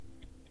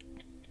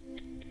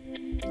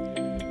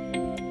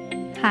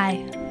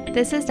Hi,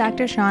 this is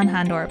Dr. Sean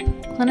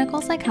Hondorp,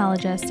 clinical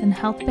psychologist and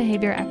health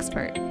behavior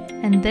expert,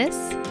 and this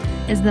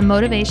is the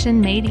Motivation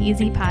Made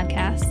Easy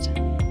podcast.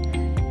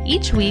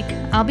 Each week,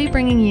 I'll be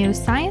bringing you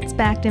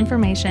science-backed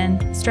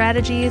information,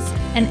 strategies,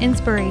 and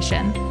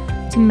inspiration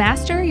to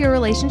master your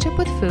relationship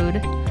with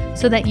food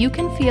so that you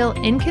can feel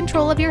in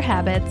control of your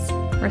habits,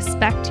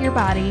 respect your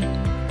body,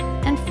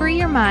 and free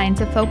your mind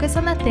to focus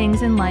on the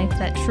things in life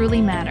that truly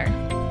matter.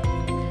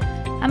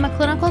 I'm a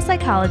clinical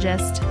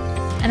psychologist,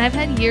 and I've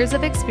had years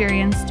of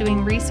experience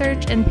doing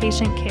research and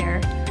patient care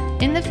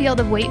in the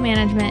field of weight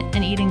management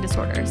and eating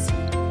disorders.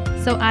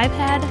 So I've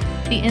had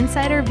the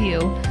insider view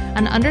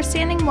on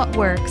understanding what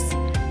works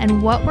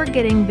and what we're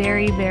getting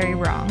very, very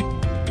wrong.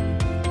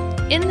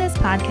 In this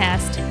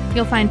podcast,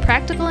 you'll find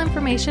practical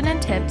information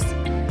and tips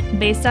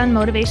based on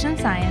motivation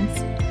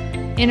science,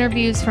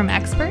 interviews from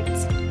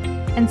experts,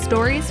 and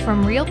stories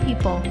from real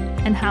people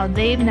and how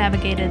they've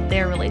navigated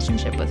their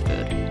relationship with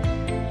food.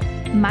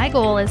 My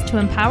goal is to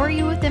empower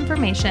you with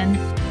information,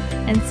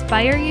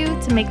 inspire you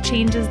to make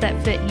changes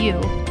that fit you,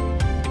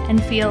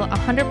 and feel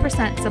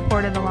 100%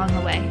 supported along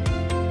the way.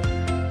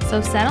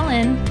 So settle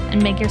in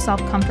and make yourself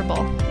comfortable,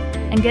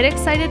 and get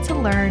excited to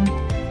learn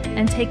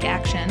and take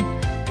action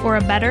for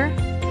a better,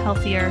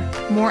 healthier,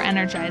 more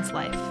energized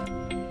life.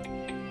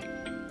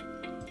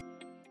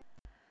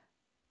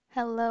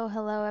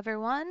 Hello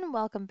everyone.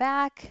 Welcome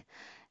back.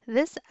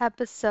 This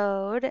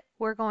episode,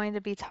 we're going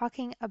to be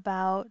talking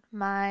about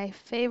my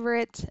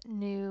favorite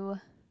new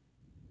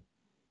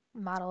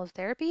model of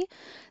therapy,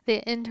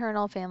 the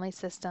internal family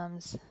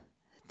systems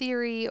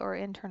theory or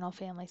internal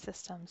family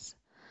systems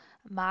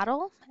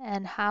model,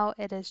 and how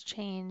it has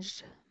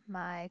changed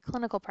my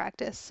clinical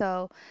practice.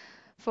 So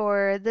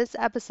for this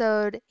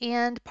episode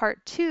and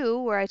part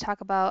 2, where I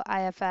talk about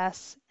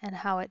IFS and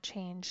how it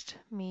changed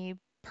me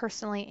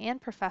personally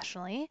and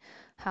professionally,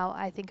 how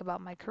I think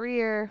about my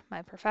career,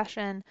 my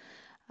profession.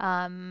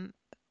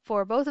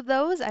 For both of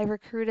those, I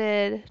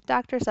recruited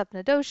Dr.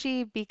 Sapna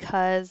Doshi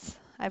because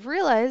I've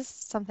realized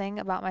something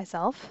about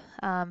myself,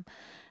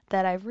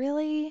 that I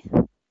really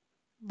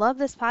love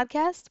this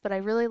podcast, but I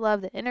really love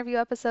the interview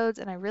episodes,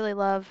 and I really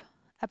love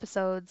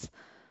episodes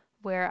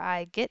where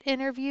I get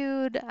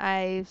interviewed.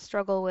 I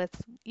struggle with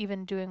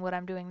even doing what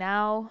I'm doing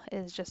now,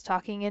 is just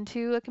talking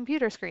into a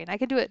computer screen. I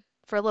can do it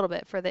for a little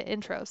bit for the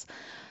intros.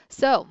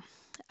 So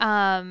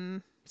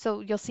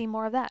you'll see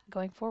more of that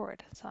going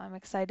forward. So I'm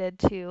excited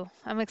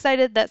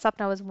that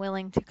Sapna was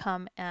willing to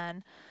come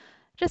and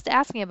just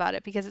ask me about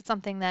it, because it's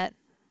something that,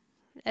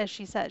 as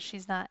she said,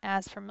 she's not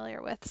as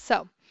familiar with.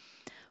 So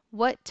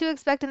what to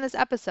expect in this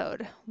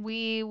episode?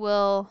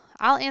 I'll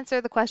answer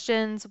the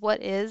questions: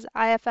 what is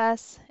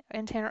IFS,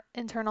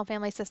 internal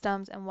family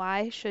systems, and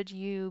why should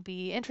you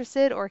be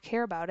interested or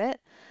care about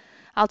it?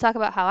 I'll talk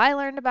about how I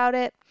learned about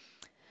it,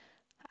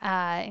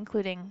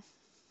 including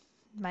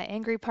my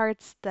angry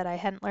parts that I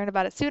hadn't learned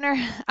about it sooner.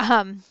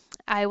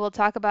 I will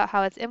talk about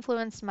how it's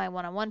influenced my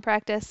one-on-one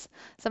practice,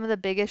 some of the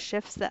biggest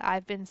shifts that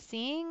I've been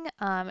seeing,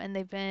 and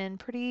they've been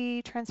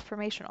pretty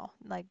transformational,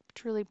 like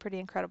truly pretty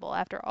incredible.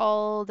 After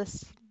all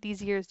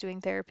these years doing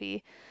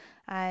therapy,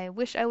 I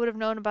wish I would have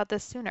known about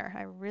this sooner.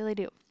 I really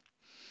do.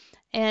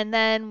 And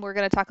then we're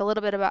going to talk a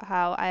little bit about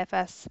how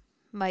IFS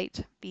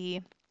might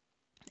be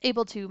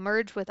able to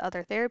merge with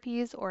other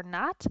therapies or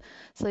not.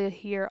 So you'll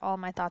hear all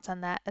my thoughts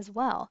on that as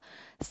well.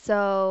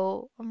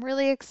 So I'm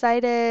really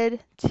excited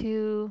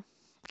to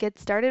get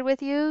started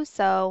with you.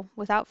 So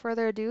without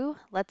further ado,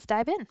 let's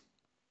dive in.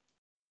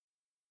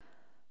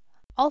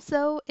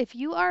 Also, if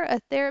you are a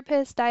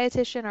therapist,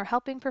 dietitian, or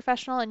helping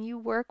professional and you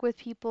work with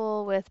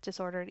people with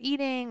disordered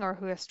eating or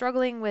who are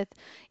struggling with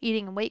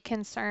eating and weight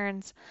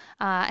concerns,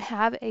 I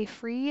have a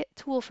free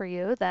tool for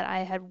you that I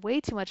had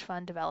way too much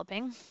fun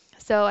developing.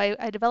 So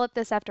I developed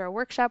this after a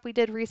workshop we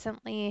did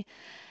recently.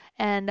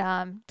 And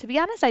to be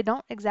honest, I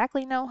don't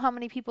exactly know how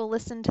many people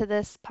listen to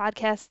this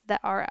podcast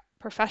that are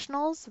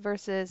professionals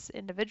versus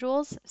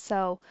individuals.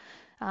 So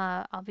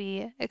I'll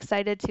be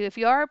excited to, if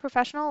you are a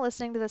professional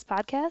listening to this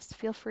podcast,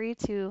 feel free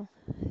to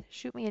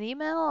shoot me an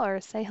email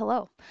or say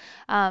hello.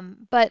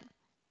 But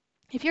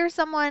if you're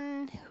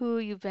someone who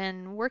you've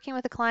been working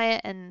with a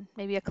client and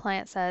maybe a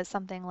client says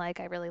something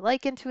like, I really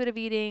like intuitive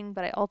eating,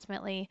 but I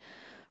ultimately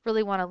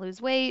really want to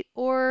lose weight,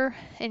 or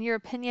in your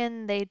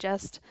opinion, they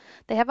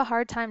have a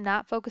hard time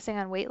not focusing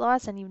on weight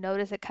loss, and you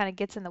notice it kind of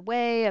gets in the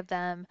way of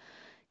them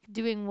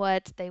doing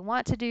what they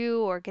want to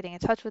do or getting in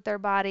touch with their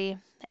body.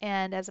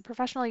 And as a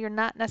professional, you're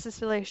not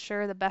necessarily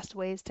sure the best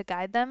ways to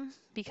guide them,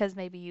 because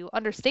maybe you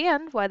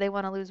understand why they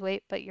want to lose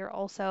weight, but you're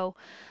also,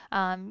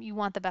 you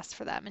want the best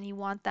for them, and you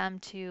want them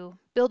to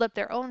build up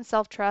their own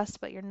self-trust,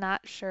 but you're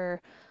not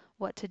sure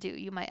what to do.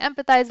 You might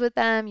empathize with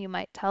them, you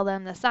might tell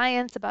them the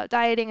science about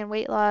dieting and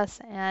weight loss,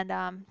 and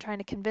trying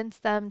to convince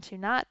them to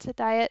not to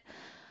diet,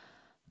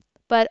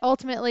 but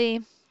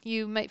ultimately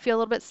you might feel a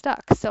little bit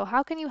stuck. So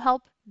how can you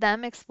help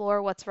them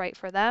explore what's right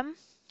for them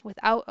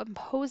without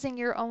imposing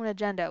your own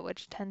agenda,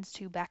 which tends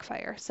to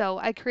backfire. So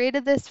I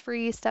created this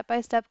free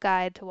step-by-step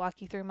guide to walk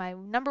you through my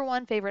number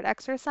one favorite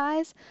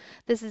exercise.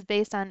 This is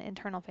based on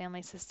internal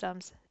family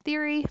systems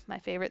theory, my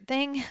favorite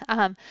thing,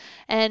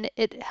 and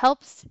it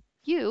helps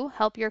you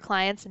help your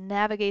clients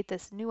navigate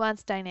this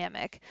nuanced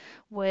dynamic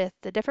with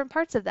the different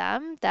parts of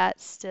them that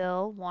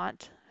still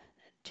want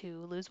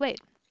to lose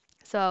weight.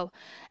 So,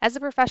 as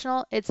a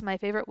professional, it's my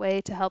favorite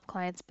way to help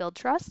clients build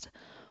trust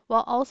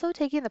while also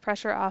taking the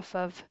pressure off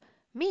of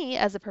me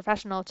as a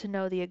professional to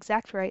know the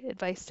exact right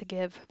advice to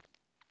give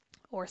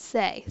or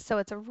say. So,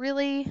 it's a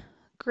really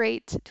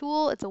great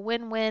tool. It's a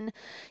win-win.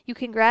 You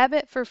can grab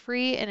it for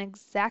free and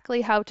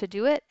exactly how to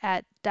do it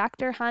at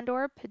Dr.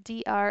 Hondorp,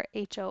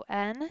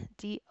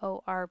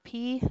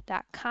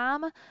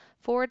 drhondorp.com/parts,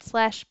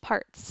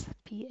 PARTS.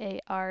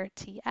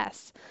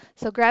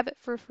 So grab it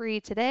for free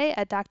today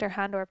at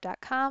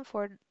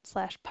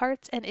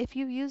drhondorp.com/parts. And if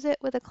you use it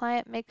with a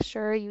client, make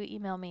sure you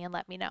email me and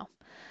let me know.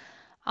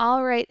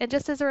 All right, and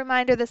just as a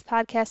reminder, this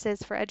podcast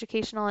is for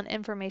educational and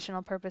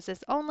informational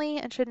purposes only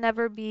and should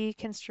never be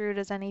construed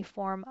as any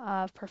form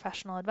of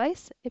professional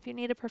advice. If you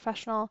need a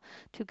professional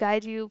to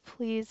guide you,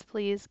 please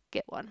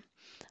get one.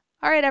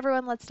 All right,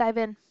 everyone, let's dive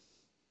in.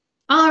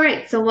 All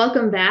right, so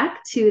welcome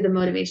back to the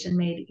Motivation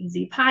Made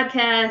Easy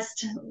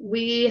podcast.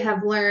 We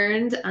have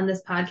learned on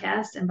this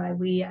podcast, and by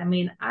we, I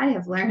mean I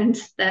have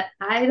learned that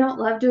I don't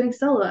love doing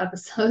solo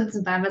episodes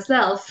by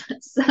myself.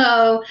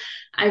 So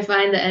I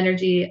find the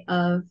energy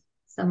of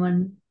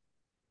someone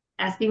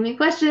asking me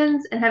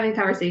questions and having a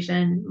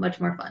conversation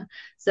much more fun.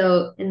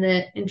 So, in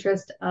the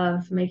interest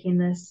of making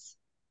this,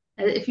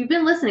 if you've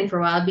been listening for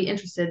a while, I'd be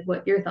interested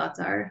what your thoughts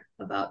are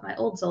about my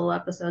old solo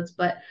episodes.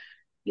 But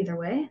either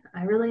way,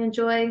 I really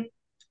enjoy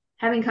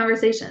having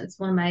conversations.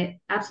 One of my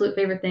absolute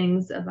favorite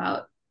things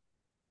about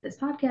this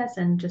podcast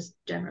and just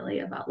generally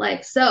about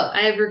life. So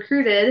I have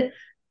recruited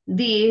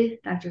the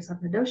Dr.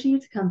 Sapna Doshi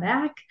to come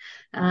back.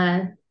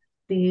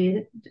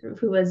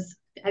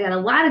 I got a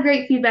lot of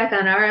great feedback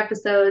on our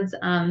episodes.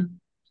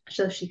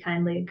 So she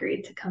kindly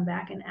agreed to come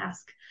back and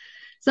ask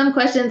some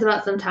questions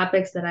about some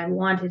topics that I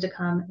wanted to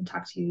come and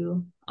talk to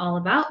you all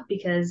about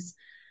because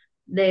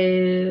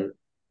they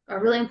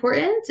are really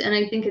important. And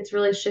I think it's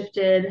really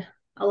shifted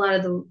a lot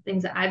of the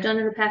things that I've done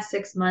in the past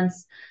 6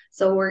 months.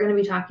 So we're going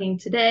to be talking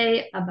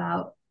today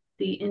about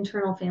the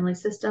internal family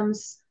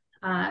systems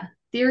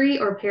theory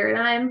or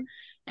paradigm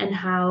and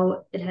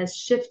how it has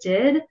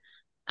shifted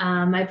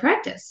my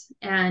practice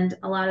and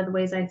a lot of the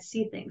ways I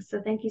see things.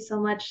 So thank you so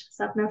much,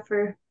 Sapna,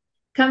 for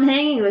come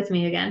hanging with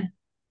me again.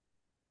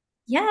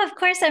 Yeah, of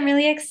course. I'm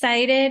really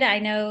excited. I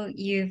know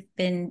you've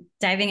been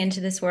diving into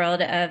this world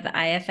of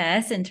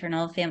IFS,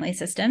 internal family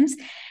systems,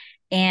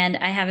 and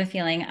I have a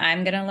feeling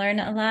I'm going to learn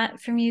a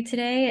lot from you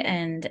today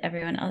and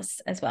everyone else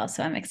as well.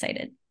 So I'm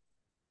excited.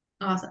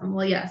 Awesome.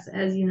 Well, yes,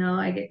 as you know,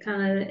 I get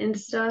kind of into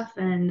stuff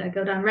and I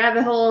go down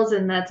rabbit holes,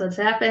 and that's what's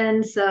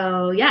happened.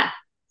 So, yeah,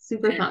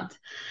 super pumped.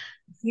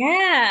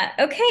 Yeah.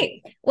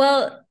 Okay.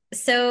 Well,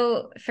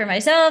 so for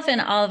myself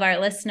and all of our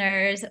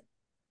listeners,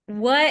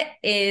 what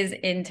is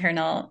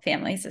internal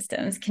family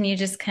systems? Can you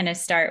just kind of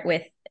start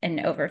with an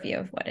overview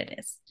of what it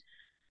is?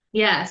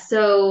 Yeah,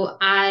 so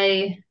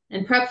I,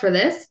 in prep for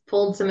this,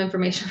 pulled some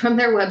information from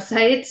their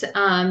website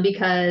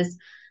because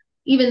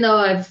even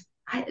though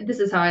this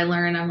is how I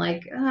learn. I'm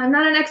like, I'm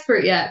not an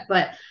expert yet,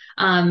 but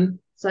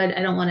so I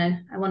don't want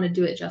to, I want to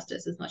do it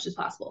justice as much as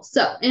possible.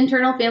 So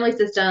internal family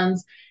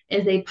systems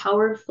is a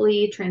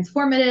powerfully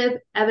transformative,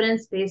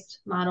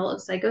 evidence-based model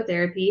of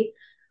psychotherapy.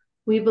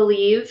 We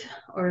believe,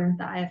 or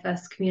the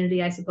IFS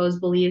community, I suppose,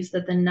 believes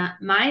that the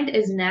mind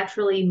is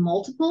naturally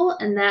multiple,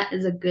 and that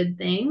is a good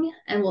thing.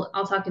 And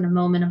I'll talk in a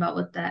moment about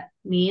what that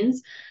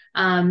means.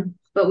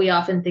 But we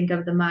often think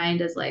of the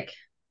mind as like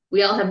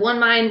we all have one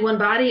mind, one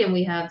body, and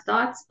we have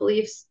thoughts,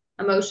 beliefs,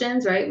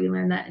 emotions, right? We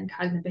learn that in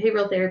cognitive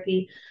behavioral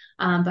therapy.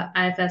 But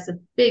IFS, a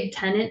big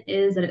tenet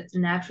is that it's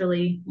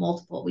naturally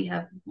multiple. We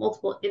have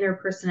multiple inner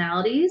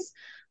personalities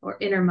or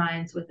inner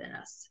minds within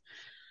us.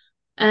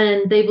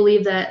 And they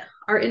believe that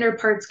our inner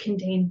parts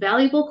contain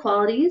valuable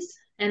qualities,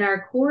 and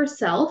our core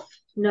self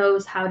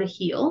knows how to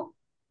heal,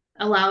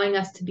 allowing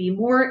us to be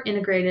more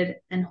integrated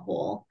and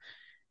whole.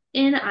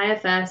 In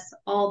IFS,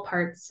 all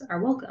parts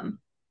are welcome.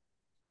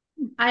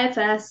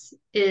 IFS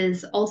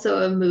is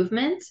also a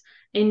movement,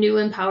 a new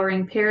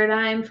empowering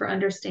paradigm for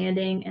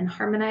understanding and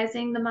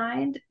harmonizing the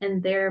mind,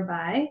 and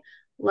thereby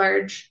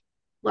large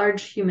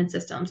human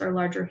systems or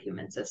larger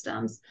human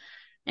systems.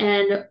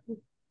 And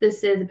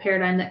this is a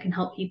paradigm that can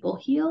help people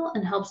heal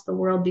and helps the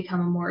world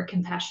become a more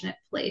compassionate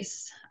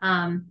place.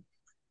 We're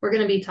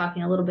going to be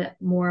talking a little bit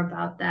more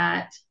about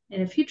that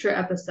in a future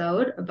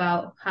episode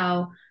about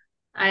how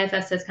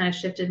IFS has kind of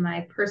shifted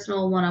my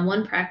personal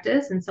one-on-one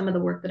practice and some of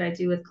the work that I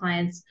do with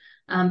clients.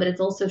 But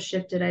it's also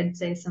shifted, I'd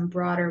say, some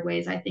broader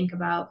ways I think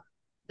about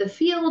the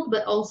field,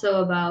 but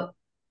also about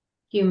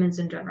humans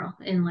in general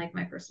in like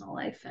my personal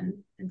life.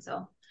 And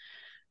so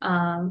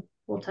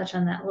we'll touch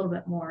on that a little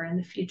bit more in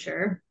the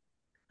future.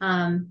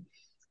 And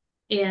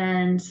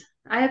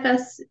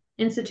IFS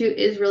Institute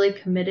is really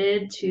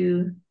committed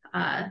to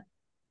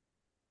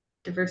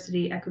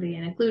diversity, equity,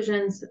 and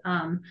inclusions,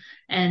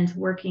 and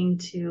working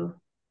to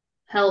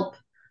help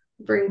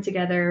bring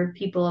together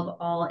people of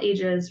all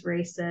ages,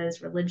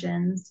 races,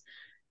 religions,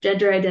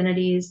 gender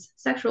identities,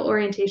 sexual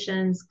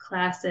orientations,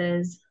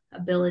 classes,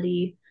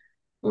 ability,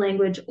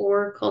 language,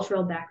 or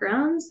cultural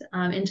backgrounds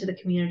into the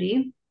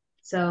community.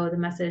 So the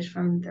message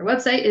from their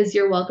website is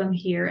you're welcome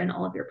here and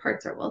all of your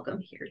parts are welcome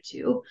here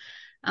too.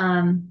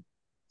 And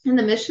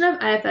the mission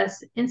of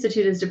IFS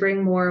Institute is to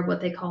bring more of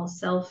what they call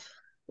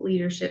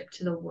self-leadership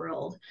to the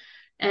world.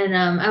 And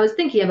I was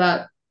thinking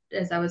about,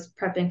 as I was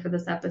prepping for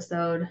this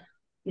episode,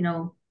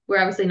 we're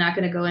obviously not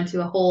going to go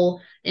into a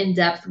whole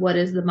in-depth, what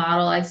is the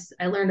model?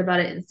 I learned about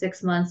it in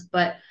 6 months,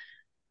 but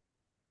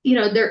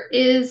there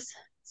is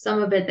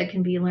some of it that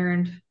can be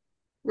learned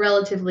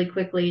relatively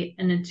quickly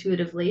and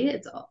intuitively.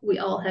 We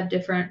all have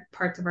different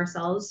parts of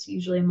ourselves,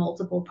 usually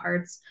multiple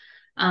parts.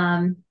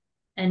 And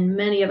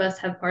many of us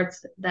have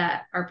parts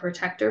that are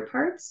protector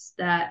parts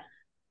that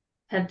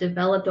have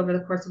developed over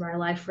the course of our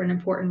life for an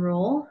important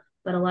role.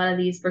 But a lot of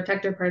these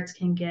protector parts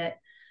can get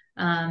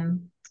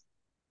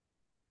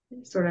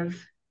sort of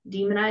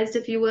demonized,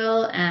 if you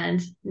will,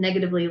 and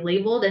negatively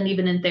labeled. And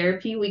even in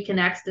therapy, we can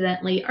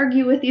accidentally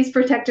argue with these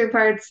protector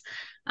parts.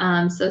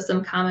 So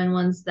some common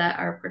ones that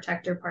are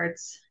protector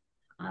parts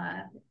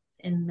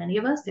in many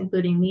of us,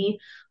 including me,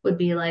 would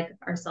be like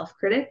our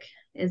self-critic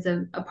is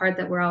a part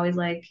that we're always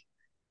like,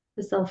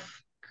 the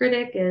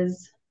self-critic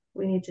is,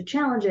 we need to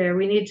challenge it, or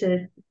we need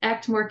to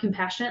act more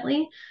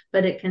compassionately,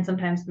 but it can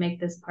sometimes make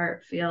this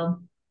part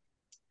feel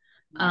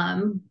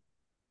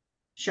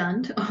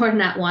shunned or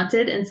not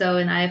wanted. And so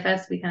in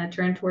IFS, we kind of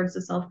turn towards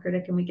the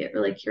self-critic and we get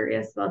really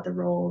curious about the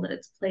role that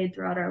it's played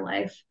throughout our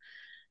life,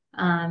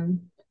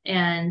 and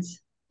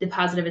the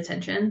positive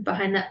attention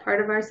behind that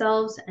part of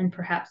ourselves and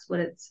perhaps what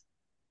it's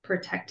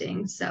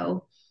protecting.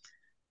 So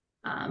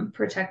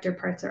protector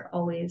parts are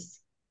always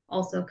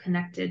also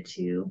connected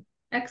to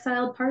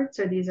exiled parts,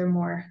 or these are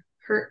more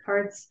hurt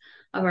parts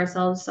of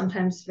ourselves,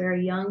 sometimes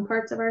very young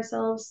parts of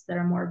ourselves that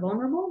are more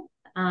vulnerable.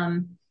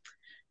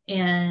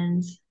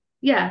 And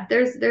yeah,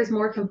 there's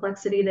more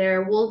complexity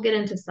there. We'll get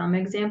into some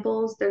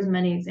examples. There's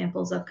many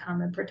examples of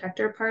common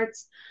protector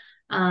parts.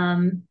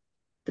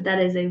 But that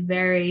is a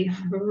very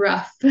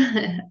rough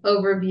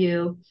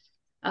overview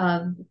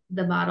of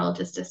the model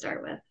just to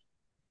start with.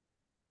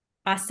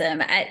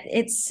 Awesome.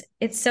 It's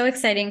so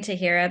exciting to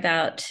hear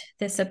about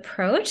this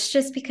approach,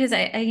 just because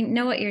I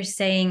know what you're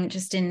saying.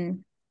 Just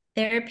in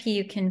therapy,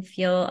 you can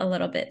feel a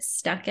little bit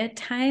stuck at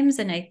times.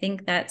 And I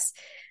think that's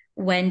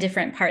when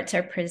different parts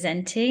are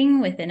presenting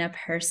within a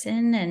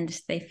person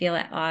and they feel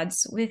at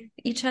odds with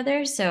each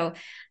other. So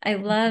I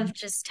love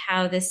just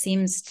how this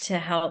seems to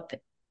help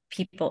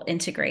people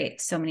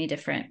integrate so many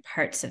different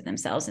parts of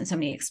themselves and so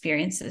many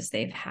experiences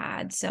they've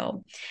had.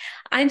 So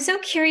I'm so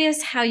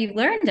curious how you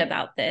learned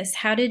about this.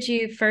 How did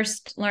you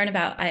first learn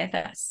about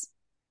IFS?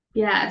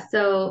 Yeah,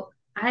 so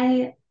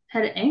I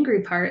had an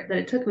angry part that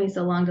it took me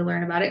so long to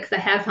learn about it because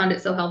I have found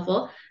it so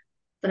helpful.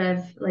 But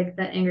I've like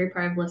that angry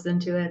part, I've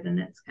listened to it and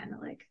it's kind of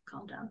like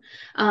calm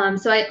down.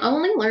 So I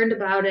only learned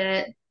about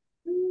it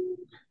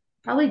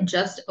probably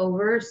just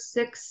over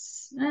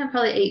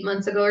probably 8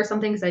 months ago or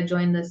something, because I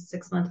joined this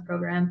 6-month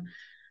program.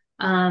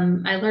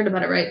 I learned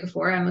about it right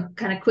before. I'm a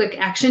kind of quick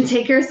action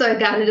taker, so I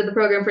got into the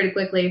program pretty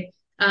quickly.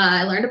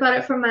 I learned about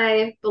it from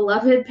my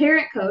beloved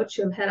parent coach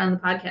who I've had on the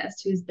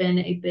podcast, who's been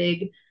a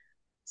big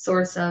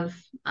source of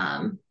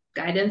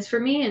guidance for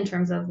me in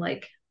terms of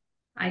like,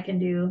 I can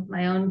do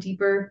my own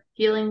deeper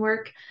healing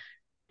work.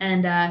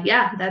 And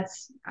yeah,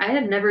 I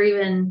had never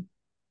even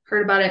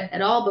heard about it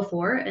at all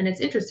before. And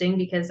it's interesting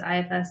because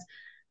IFS,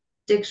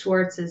 Dick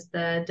Schwartz is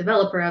the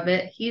developer of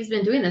it. He's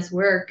been doing this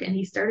work and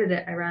he started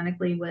it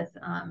ironically with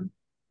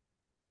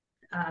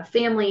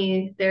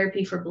family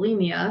therapy for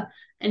bulimia.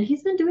 And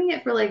he's been doing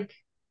it for like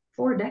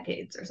 4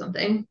 decades or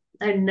something.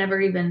 I'd never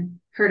even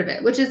heard of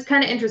it, which is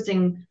kind of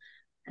interesting.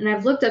 And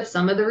I've looked up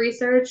some of the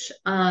research.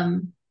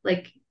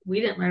 Like we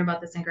didn't learn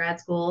about this in grad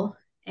school.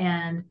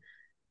 And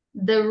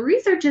the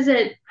research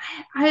isn't,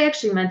 I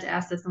actually meant to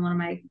ask this in one of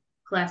my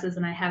classes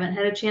and I haven't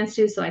had a chance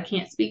to, so I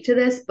can't speak to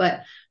this,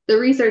 but the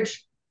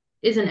research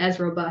isn't as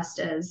robust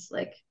as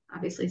like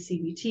obviously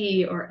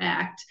CBT or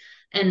ACT.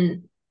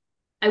 And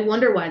I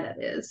wonder why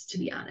that is, to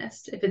be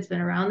honest. If it's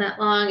been around that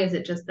long, is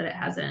it just that it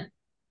hasn't?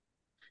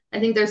 I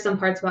think there's some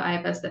parts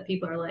about IFS that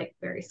people are like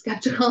very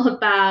skeptical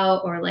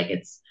about, or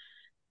like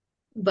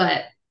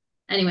but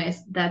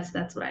anyways, that's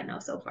what I know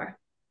so far.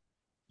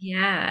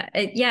 Yeah.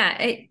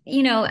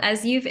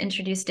 As you've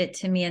introduced it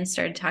to me and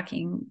started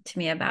talking to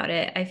me about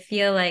it, I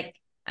feel like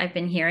I've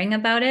been hearing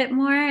about it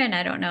more. And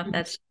I don't know if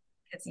that's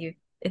because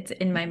it's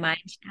in my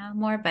mind now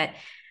more, but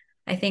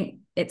I think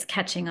it's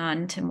catching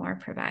on to more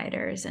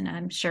providers, and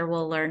I'm sure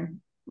we'll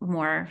learn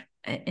more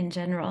in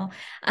general.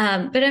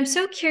 But I'm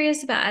so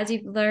curious about, as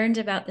you've learned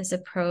about this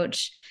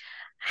approach,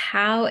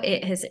 how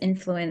it has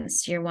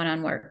influenced your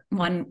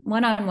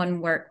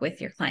one-on-one work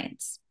with your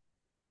clients.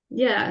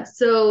 Yeah,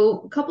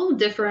 so a couple of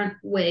different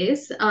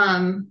ways.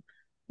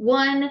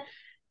 One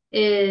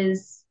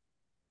is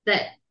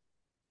that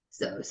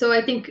So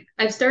I think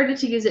I've started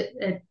to use it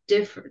at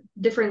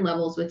different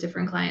levels with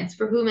different clients,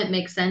 for whom it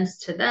makes sense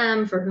to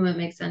them, for whom it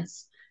makes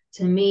sense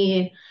to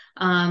me,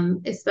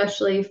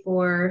 especially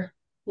for,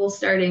 well,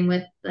 starting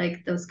with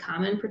like those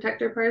common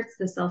protector parts,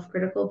 the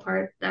self-critical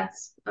part.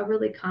 That's a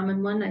really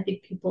common one. I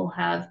think people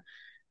have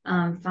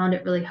found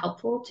it really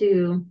helpful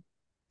to,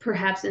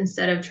 perhaps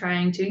instead of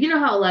trying to,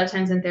 how a lot of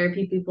times in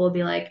therapy people will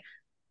be like,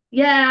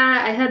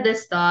 yeah, I had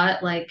this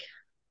thought, like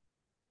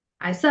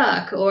I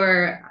suck,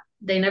 or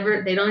they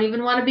don't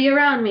even want to be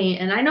around me.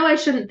 And I know I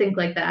shouldn't think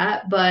like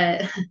that,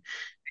 but,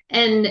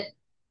 and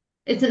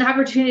it's an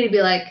opportunity to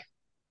be like,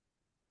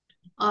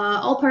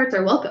 all parts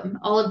are welcome.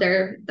 All of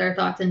their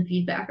thoughts and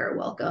feedback are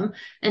welcome.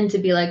 And to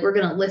be like, we're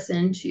going to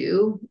listen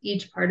to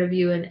each part of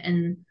you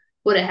and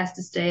what it has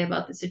to say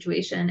about the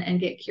situation and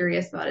get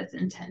curious about its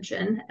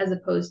intention, as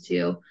opposed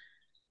to,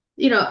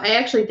 I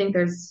actually think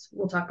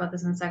we'll talk about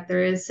this in a sec,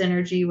 there is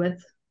synergy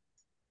with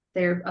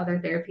their other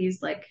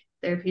therapies, like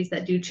therapies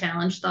that do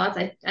challenge thoughts.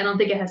 I don't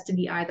think it has to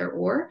be either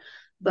or,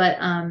 but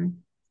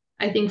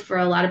I think for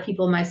a lot of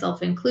people,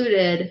 myself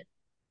included,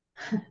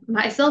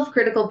 my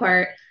self-critical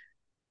part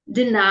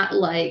did not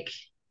like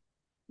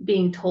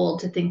being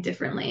told to think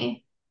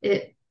differently.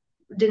 It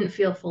didn't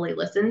feel fully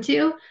listened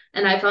to.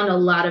 And I found a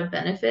lot of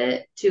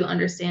benefit to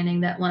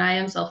understanding that when I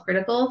am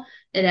self-critical,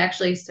 it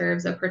actually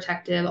serves a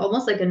protective,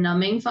 almost like a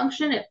numbing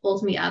function. It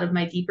pulls me out of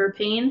my deeper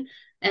pain.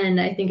 And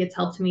I think it's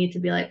helped me to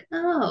be like,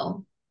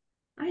 oh,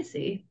 I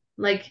see.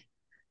 Like,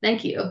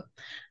 thank you.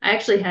 I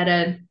actually had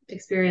an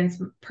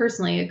experience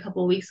personally a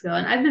couple of weeks ago,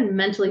 and I've been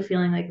mentally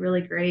feeling like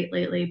really great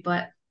lately,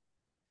 but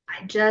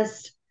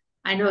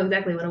I know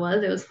exactly what it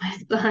was. It was my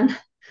son.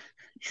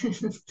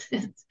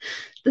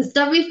 The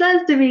stuff he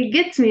says to me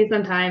gets me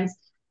sometimes.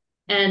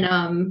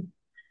 And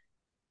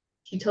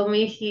he told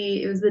me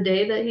it was the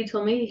day that he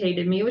told me he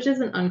hated me, which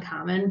isn't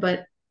uncommon,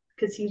 but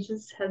because he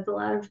just has a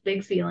lot of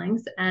big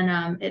feelings.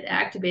 And it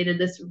activated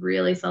this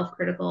really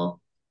self-critical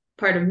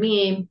part of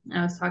me.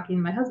 I was talking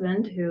to my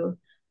husband, who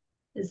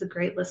is a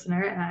great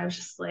listener, and I was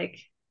just like,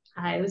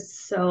 I was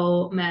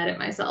so mad at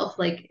myself,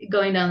 like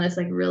going down this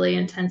like really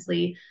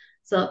intensely.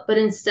 So, but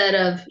instead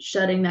of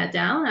shutting that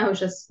down, I was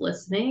just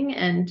listening.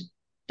 And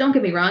don't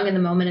get me wrong, in the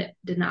moment, it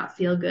did not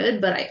feel good,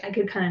 but I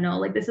could kind of know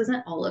like, this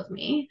isn't all of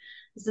me.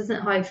 This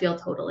isn't how I feel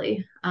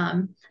totally.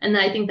 And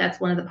I think that's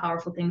one of the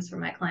powerful things for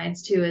my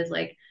clients too, is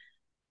like,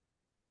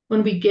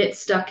 when we get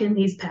stuck in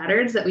these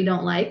patterns that we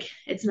don't like,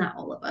 it's not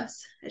all of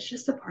us. It's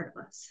just a part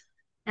of us.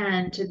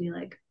 And to be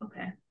like,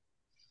 okay,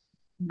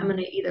 I'm going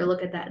to either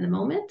look at that in the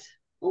moment,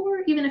 or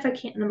even if I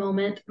can't in the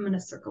moment, I'm going to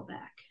circle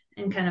back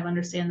and kind of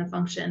understand the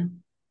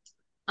function.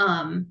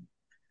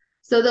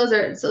 So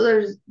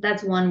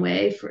that's one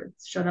way for it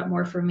showed up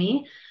more for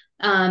me.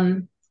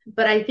 But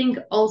I think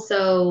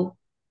also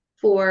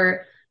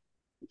for,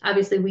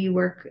 obviously I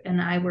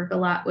work a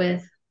lot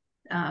with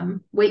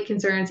weight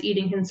concerns,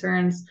 eating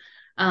concerns,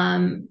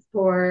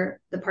 for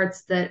the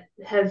parts that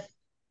have,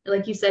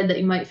 like you said, that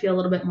you might feel a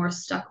little bit more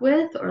stuck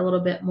with, or a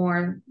little bit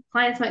more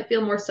clients might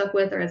feel more stuck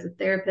with, or as a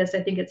therapist,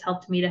 I think it's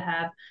helped me to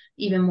have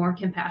even more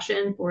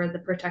compassion for the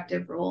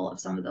protective role of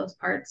some of those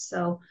parts.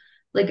 So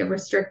like a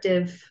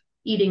restrictive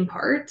eating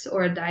part,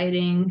 or a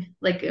dieting,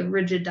 like a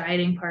rigid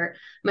dieting part,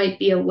 might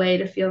be a way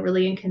to feel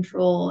really in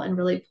control and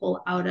really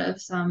pull out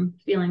of some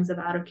feelings of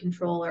out of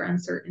control or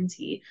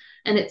uncertainty.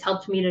 And it's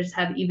helped me to just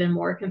have even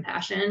more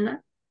compassion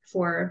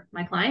for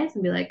my clients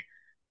and be like,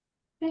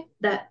 okay,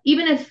 that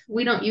even if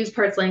we don't use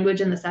parts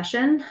language in the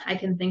session, I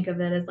can think of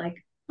it as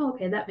like, oh,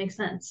 okay, that makes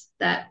sense,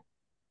 that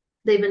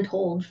they've been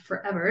told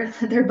forever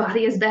that their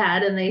body is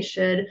bad and they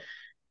should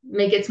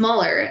make it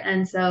smaller.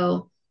 And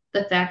so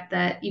the fact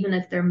that even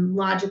if they're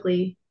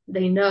logically,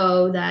 they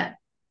know that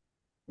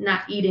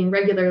not eating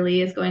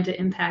regularly is going to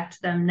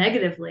impact them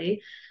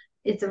negatively,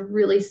 it's a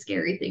really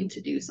scary thing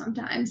to do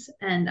sometimes.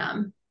 And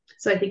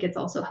so I think it's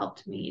also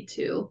helped me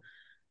to,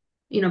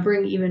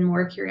 bring even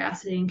more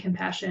curiosity and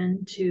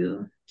compassion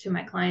to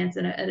my clients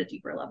at a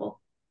deeper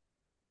level.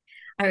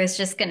 I was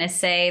just going to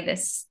say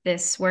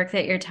this work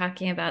that you're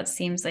talking about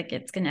seems like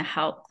it's going to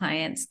help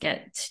clients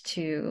get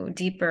to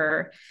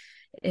deeper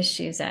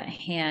issues at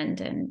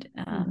hand, and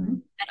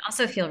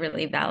also feel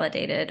really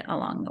validated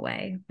along the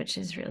way, which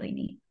is really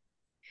neat.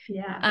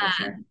 Yeah,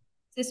 for sure.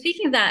 So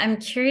speaking of that, I'm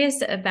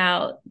curious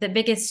about the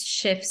biggest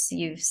shifts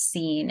you've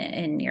seen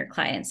in your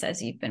clients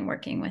as you've been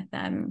working with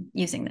them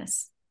using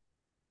this.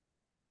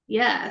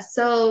 Yeah,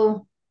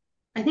 so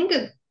I think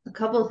a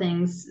couple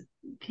things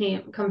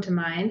come to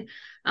mind.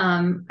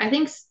 I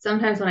think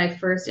sometimes when I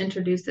first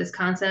introduced this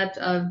concept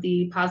of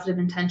the positive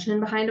intention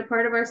behind a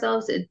part of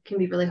ourselves, it can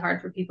be really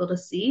hard for people to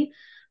see,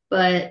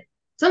 but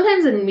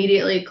sometimes it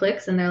immediately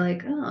clicks and they're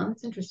like, oh,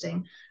 that's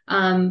interesting.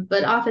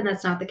 But often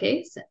that's not the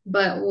case.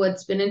 But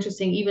what's been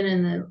interesting, even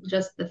in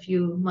just the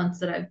few months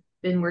that I've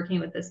been working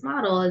with this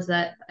model, is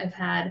that I've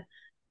had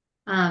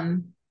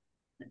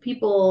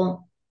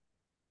people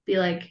be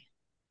like,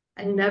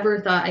 I never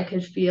thought I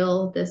could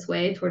feel this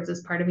way towards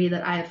this part of me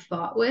that I have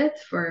fought with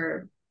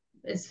for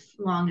as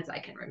long as I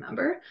can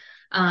remember.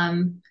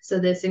 So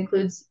this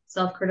includes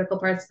self-critical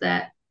parts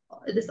that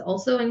this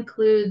also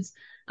includes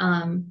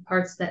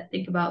parts that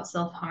think about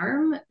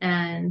self-harm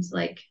and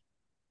like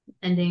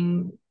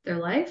ending their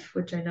life,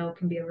 which I know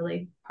can be a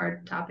really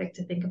hard topic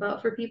to think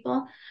about for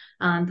people.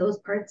 Those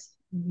parts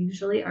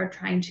usually are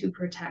trying to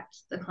protect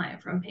the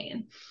client from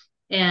pain.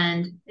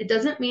 And it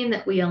doesn't mean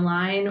that we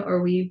align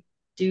or we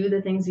do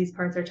the things these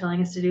parts are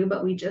telling us to do,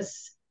 but we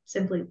just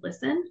simply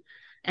listen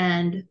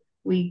and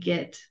we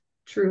get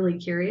truly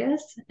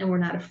curious and we're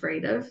not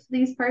afraid of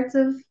these parts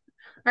of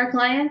our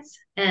clients.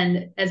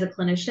 And as a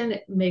clinician,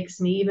 it makes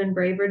me even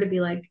braver to be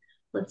like,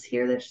 let's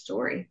hear their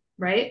story,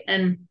 right?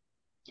 And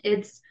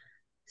it's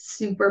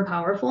super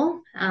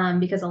powerful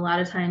because a lot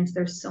of times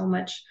there's so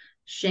much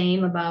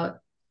shame about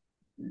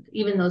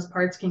even those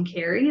parts can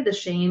carry the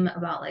shame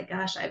about like,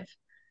 gosh, I've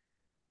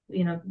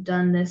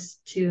done this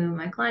to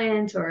my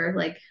client or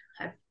like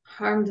I've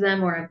harmed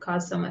them or I've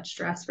caused so much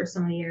stress for so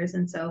many years.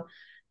 And so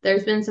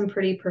there's been some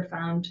pretty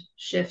profound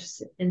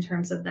shifts in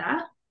terms of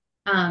that.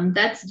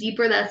 That's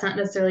deeper. That's not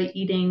necessarily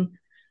eating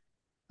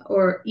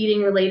or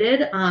eating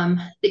related.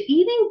 The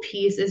eating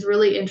piece is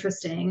really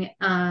interesting.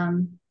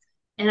 And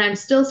I'm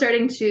still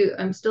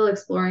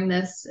exploring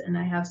this. And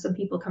I have some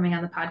people coming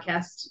on the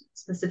podcast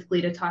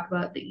specifically to talk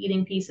about the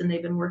eating piece. And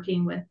they've been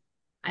working with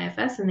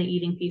IFS and the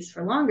eating piece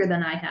for longer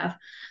than I have.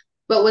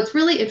 But what's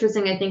really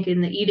interesting, I think,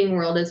 in the eating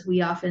world is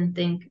we often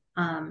think,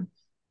 and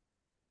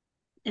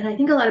I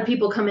think a lot of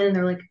people come in and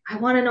they're like, I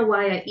want to know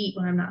why I eat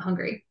when I'm not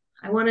hungry.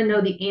 I want to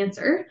know the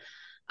answer.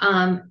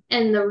 And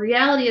the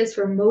reality is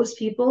for most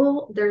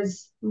people,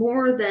 there's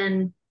more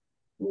than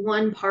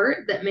one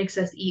part that makes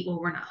us eat when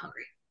we're not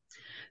hungry.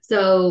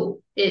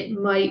 So it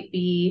might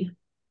be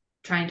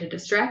trying to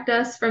distract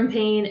us from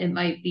pain. It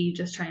might be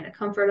just trying to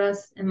comfort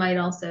us. It might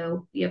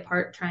also be a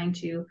part trying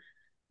to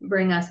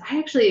bring us. I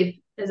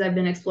actually, as I've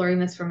been exploring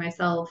this for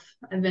myself,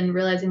 I've been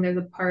realizing there's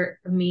a part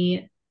of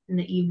me in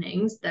the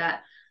evenings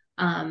that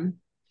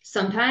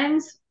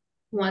sometimes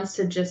wants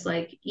to just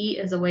like eat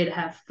as a way to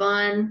have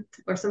fun,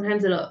 or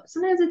sometimes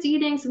it's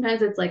eating,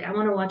 sometimes it's like I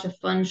want to watch a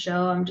fun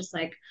show. I'm just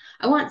like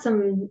I want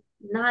some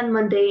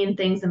non-mundane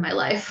things in my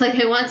life. Like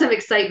I want some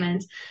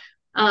excitement.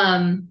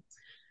 And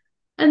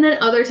then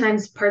other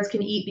times parts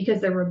can eat because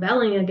they're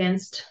rebelling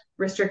against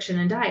restriction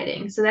and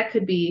dieting. So that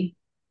could be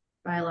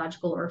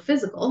biological or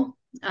physical.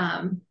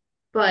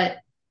 But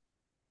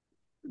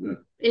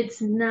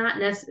it's not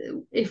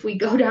necessary. If we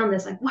go down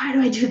this, like, why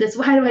do I do this?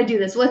 Why do I do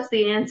this? What's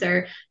the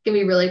answer? It can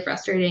be really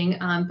frustrating.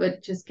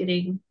 But just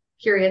getting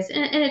curious,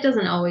 and it's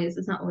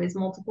not always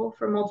multiple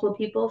for multiple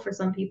people. For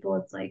some people,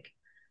 it's like,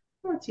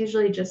 well, it's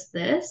usually just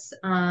this.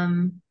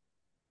 But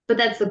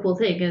that's the cool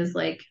thing is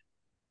like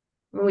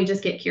when we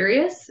just get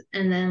curious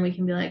and then we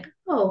can be like,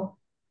 oh,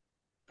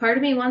 part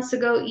of me wants to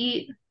go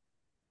eat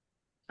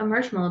a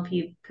marshmallow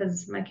peep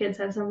because my kids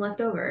have some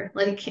left over.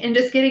 Like, and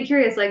just getting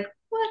curious, like,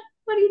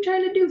 what are you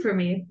trying to do for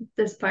me?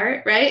 This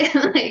part, right?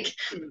 Like,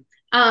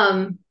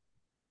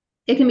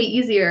 it can be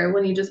easier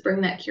when you just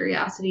bring that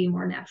curiosity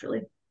more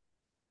naturally.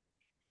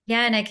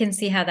 Yeah, and I can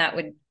see how that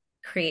would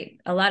create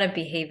a lot of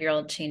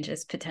behavioral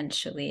changes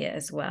potentially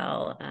as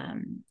well.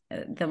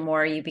 The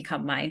more you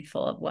become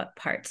mindful of what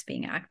part's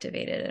being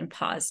activated and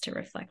pause to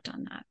reflect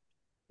on that.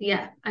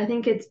 Yeah, I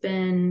think it's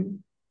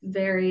been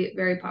very,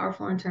 very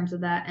powerful in terms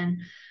of that.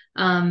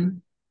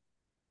 And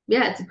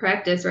yeah, it's a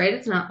practice, right?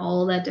 It's not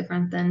all that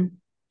different than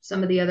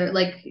some of the other,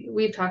 like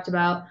we've talked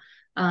about.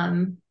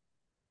 A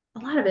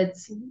lot of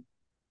it's,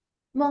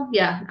 well,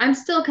 yeah, I'm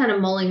still kind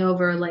of mulling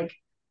over like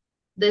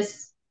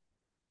this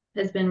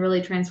has been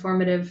really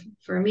transformative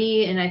for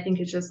me. And I think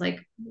it's just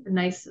like a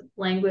nice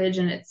language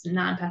and it's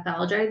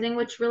non-pathologizing,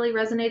 which really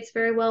resonates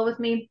very well with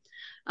me.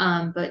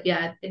 But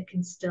yeah, it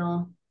can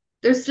still,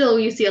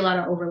 you see a lot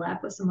of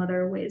overlap with some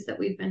other ways that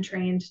we've been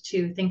trained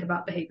to think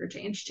about behavior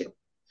change too.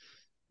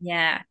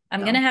 Yeah,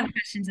 I'm going to have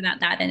questions about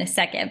that in a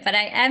second, but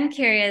I am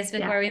curious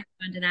before we move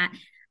on to that,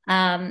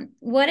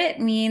 what it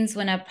means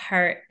when a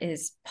part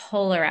is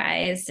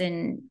polarized.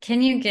 And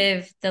can you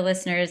give the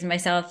listeners,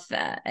 myself,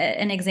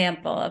 an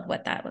example of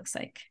what that looks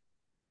like?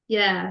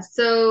 Yeah,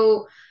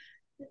 so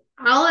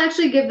I'll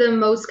actually give the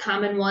most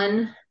common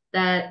one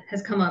that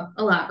has come up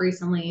a lot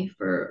recently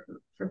for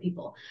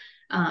people,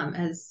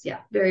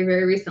 very,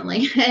 very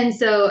recently. And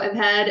so I've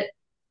had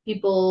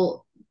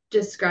people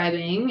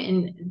describing,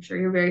 and I'm sure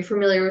you're very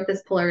familiar with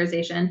this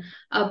polarization,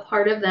 a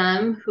part of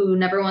them who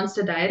never wants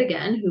to diet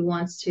again, who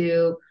wants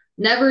to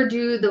never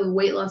do the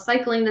weight loss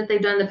cycling that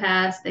they've done in the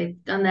past. They've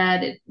done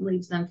that. It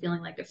leaves them feeling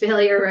like a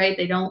failure, right?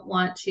 They don't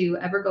want to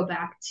ever go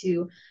back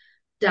to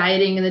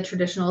dieting in the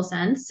traditional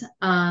sense.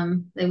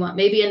 They want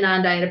maybe a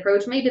non-diet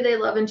approach. Maybe they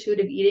love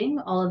intuitive eating,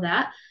 all of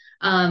that.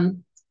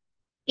 And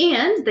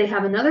they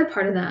have another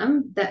part of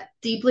them that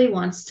deeply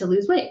wants to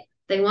lose weight.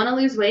 They want to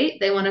lose weight.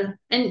 They want to,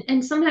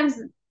 and sometimes,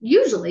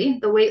 usually,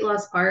 the weight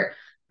loss part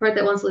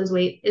that wants to lose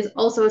weight is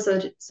also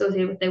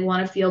associated with they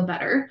want to feel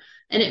better.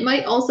 And it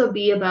might also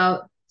be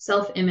about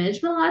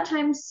self-image, but a lot of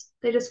times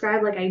they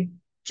describe like, I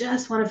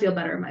just want to feel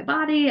better in my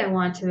body. I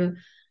want to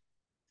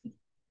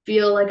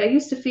feel like I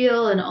used to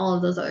feel and all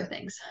of those other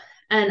things.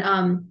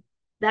 And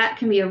that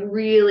can be a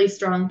really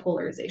strong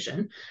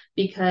polarization,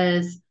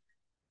 because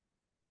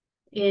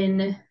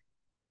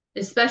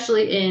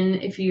especially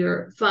if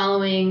you're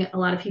following a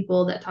lot of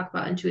people that talk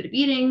about intuitive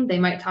eating, they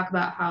might talk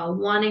about how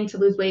wanting to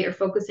lose weight or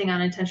focusing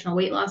on intentional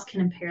weight loss can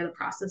impair the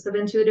process of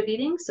intuitive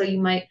eating. So you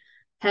might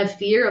have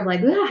fear of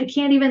like, I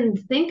can't even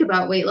think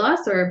about weight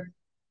loss or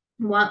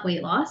want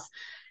weight loss.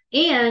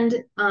 And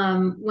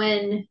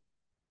when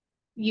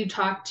you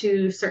talk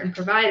to certain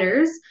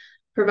providers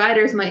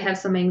might have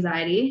some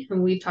anxiety.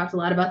 And we've talked a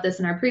lot about this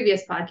in our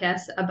previous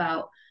podcast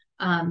about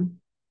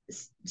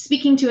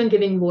speaking to and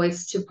giving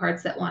voice to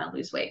parts that want to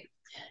lose weight.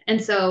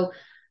 And so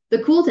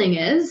the cool thing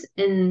is,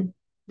 in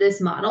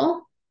this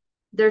model,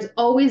 there's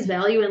always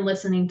value in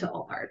listening to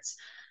all parts.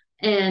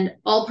 And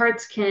all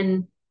parts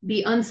can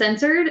be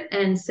uncensored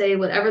and say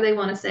whatever they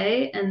want to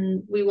say.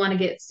 And we want to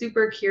get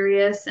super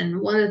curious. And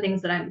one of the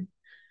things that I'm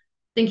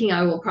thinking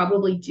I will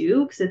probably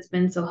do, because it's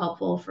been so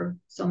helpful for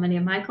so many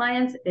of my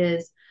clients,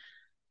 is,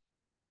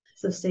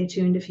 so stay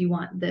tuned if you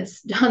want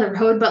this down the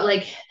road, but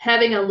like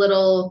having a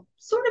little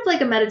sort of like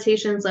a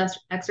meditation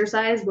 /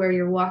 exercise where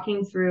you're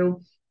walking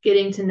through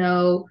getting to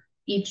know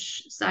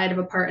each side of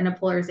a part in a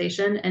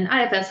polarization. And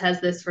IFS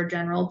has this for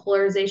general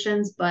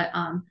polarizations, but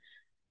I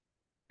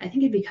think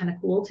it'd be kind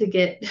of cool to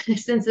get,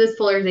 since this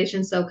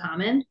polarization is so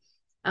common,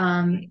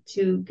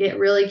 to get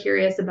really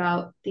curious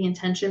about the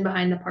intention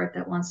behind the part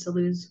that wants to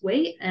lose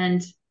weight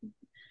and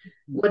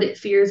what it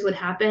fears would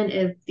happen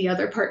if the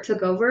other part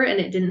took over and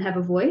it didn't have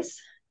a voice.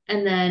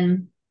 And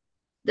then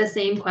the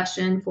same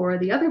question for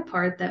the other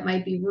part that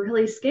might be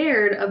really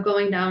scared of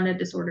going down a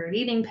disordered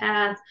eating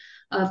path,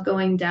 of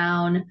going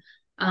down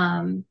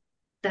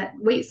that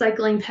weight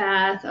cycling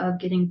path, of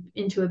getting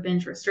into a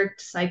binge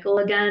restrict cycle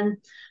again,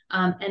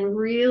 and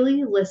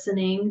really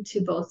listening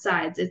to both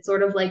sides. It's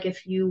sort of like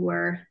if you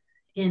were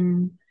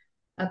in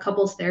a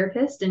couples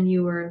therapist and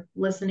you were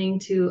listening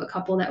to a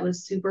couple that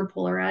was super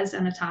polarized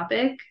on a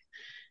topic,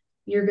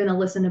 you're going to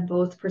listen to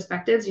both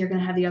perspectives. You're going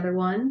to have the other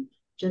one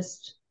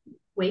just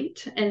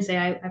wait and say,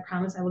 I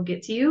promise I will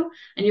get to you.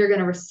 And you're going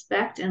to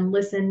respect and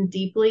listen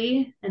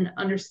deeply and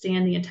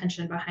understand the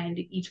intention behind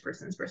each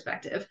person's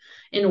perspective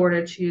in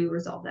order to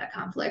resolve that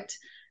conflict.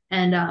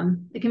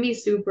 And it can be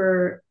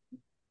super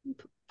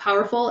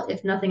powerful,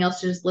 if nothing else,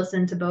 to just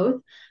listen to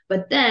both.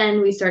 But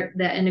then we start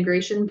that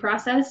integration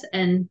process,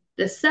 and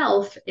the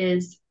self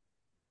is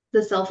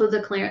the self of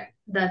the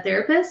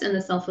therapist, and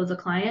the self of the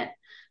client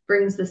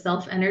brings the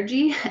self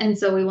energy. And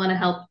so we want to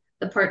help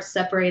the parts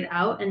separate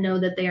out and know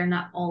that they are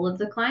not all of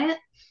the client.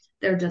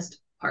 They're just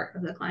part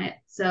of the client.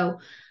 So,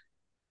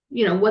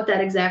 what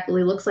that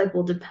exactly looks like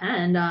will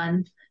depend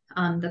on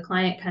the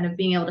client kind of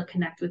being able to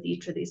connect with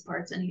each of these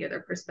parts and hear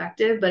their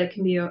perspective, but it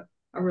can be a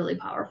really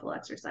powerful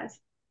exercise.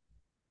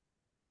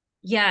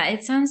 Yeah,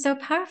 it sounds so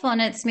powerful.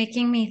 And it's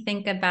making me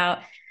think about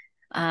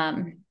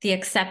the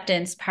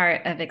acceptance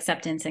part of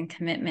acceptance and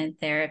commitment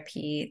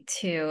therapy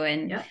too.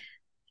 And yep.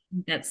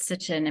 That's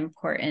such an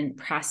important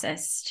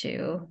process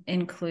to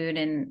include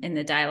in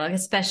the dialogue,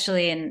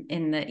 especially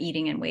in the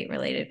eating and weight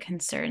related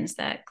concerns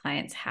that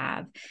clients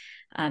have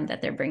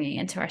that they're bringing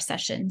into our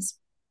sessions.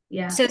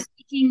 Yeah. So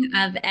speaking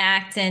of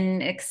ACT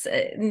and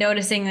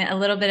noticing a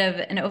little bit of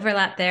an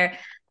overlap there,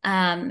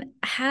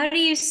 how do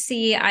you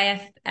see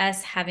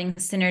IFS having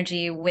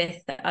synergy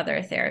with the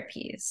other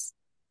therapies?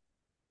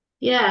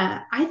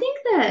 Yeah, I think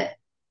that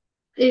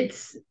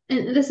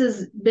and this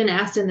has been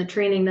asked in the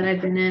training that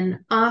I've been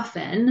in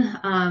often.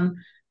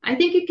 I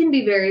think it can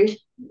be very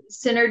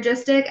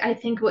synergistic. I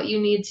think what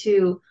you need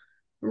to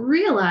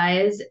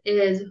realize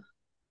is,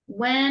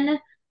 when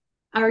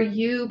are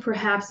you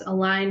perhaps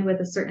aligned with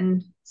a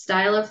certain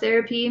style of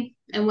therapy,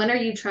 and when are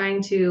you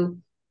trying to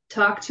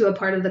talk to a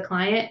part of the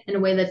client in a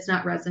way that's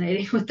not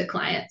resonating with the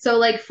client? So,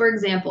 like, for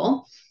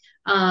example,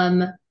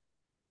 I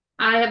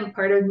have a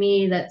part of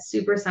me that's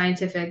super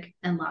scientific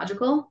and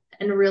logical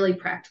and really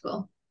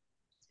practical.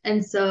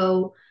 And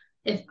so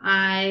if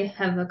I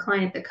have a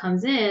client that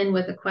comes in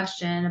with a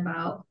question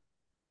about,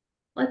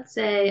 let's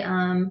say,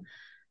 the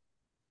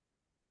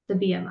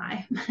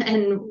BMI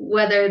and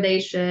whether they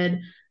should,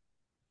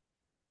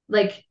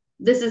 like,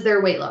 this is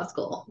their weight loss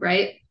goal,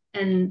 right?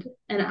 And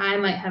I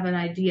might have an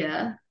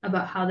idea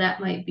about how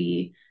that might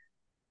be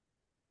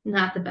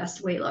not the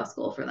best weight loss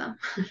goal for them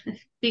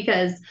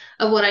because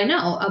of what I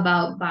know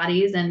about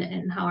bodies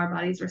and how our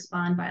bodies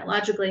respond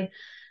biologically.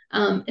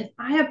 If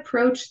I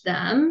approach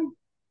them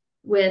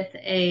with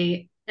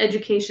a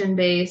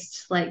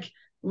education-based, like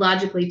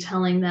logically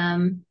telling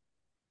them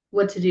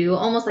what to do,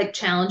 almost like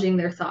challenging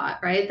their thought,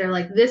 right? They're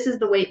like, this is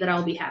the weight that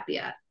I'll be happy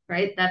at,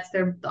 right? That's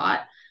their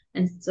thought.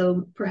 And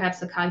so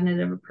perhaps a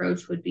cognitive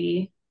approach would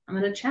be, I'm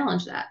going to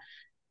challenge that.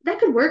 That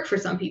could work for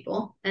some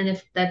people. And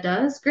if that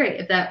does, great.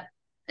 If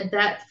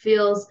that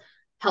feels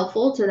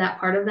helpful to that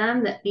part of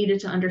them that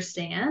needed to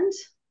understand,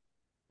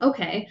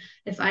 okay,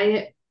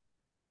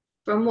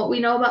 from what we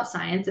know about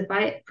science, if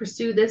I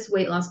pursue this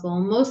weight loss goal,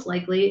 most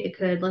likely it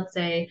could, let's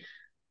say,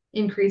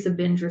 increase a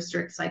binge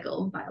restrict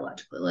cycle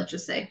biologically. Let's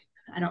just say,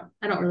 I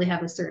don't really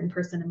have a certain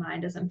person in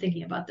mind as I'm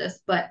thinking about this,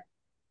 but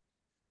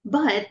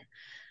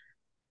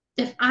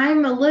if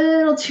I'm a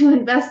little too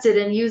invested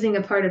in using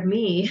a part of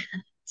me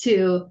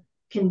to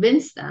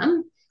convince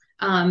them,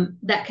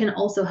 that can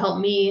also help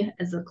me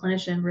as a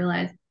clinician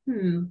realize,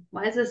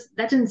 why is this?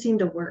 That didn't seem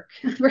to work,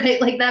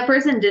 right? Like that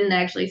person didn't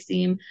actually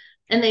seem,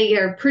 and they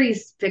are pretty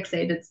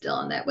fixated still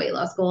on that weight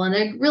loss goal, and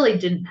it really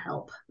didn't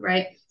help,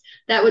 right?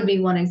 That would be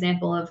one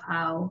example of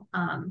how,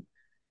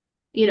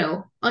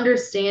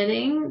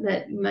 understanding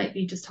that you might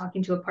be just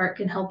talking to a part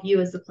can help you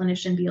as the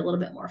clinician be a little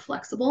bit more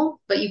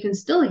flexible, but you can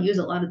still use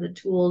a lot of the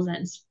tools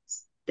and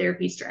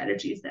therapy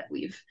strategies that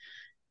we've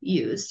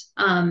used.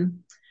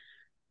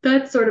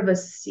 That's sort of a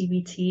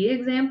CBT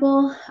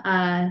example.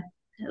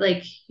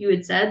 Like you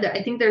had said,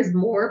 I think there's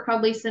more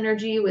probably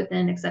synergy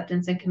within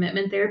acceptance and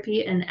commitment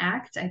therapy and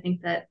ACT. I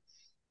think that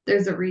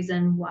there's a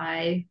reason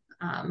why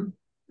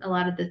a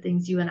lot of the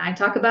things you and I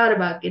talk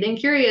about getting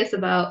curious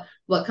about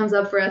what comes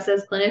up for us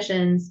as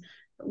clinicians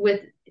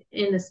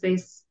in the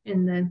space,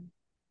 in the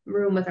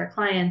room with our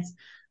clients,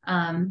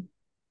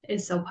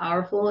 is so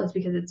powerful. It's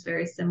because it's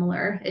very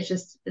similar. It's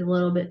just a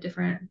little bit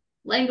different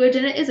language,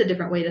 and it is a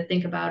different way to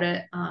think about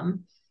it.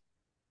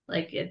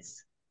 Like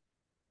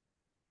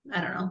I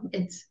don't know,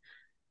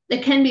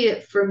 it can be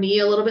for me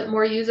a little bit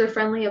more user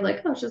friendly of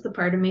like, oh, it's just a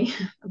part of me.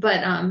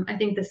 But I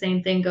think the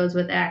same thing goes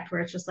with ACT, where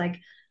it's just like,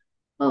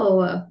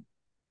 oh,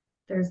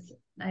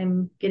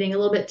 I'm getting a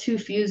little bit too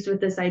fused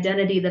with this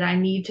identity that I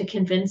need to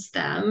convince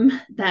them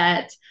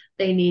that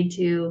they need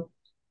to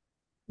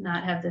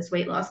not have this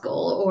weight loss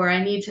goal, or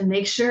I need to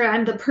make sure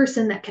I'm the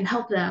person that can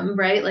help them,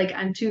 right? Like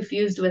I'm too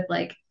fused with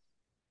like,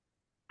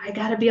 I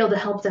got to be able to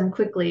help them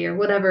quickly or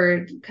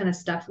whatever kind of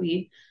stuff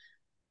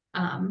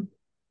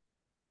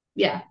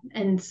yeah.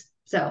 And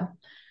so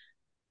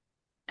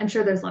I'm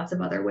sure there's lots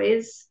of other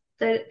ways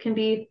that it can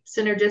be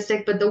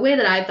synergistic, but the way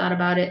that I thought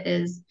about it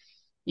is,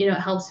 it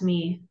helps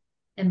me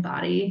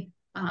embody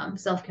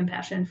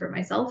self-compassion for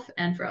myself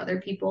and for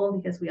other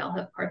people, because we all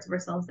have parts of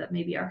ourselves that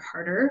maybe are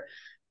harder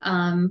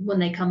when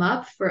they come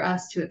up for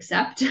us to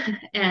accept.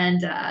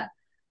 And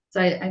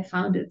so I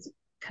found it's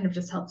kind of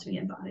just helped me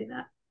embody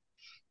that.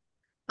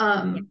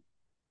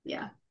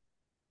 Yeah.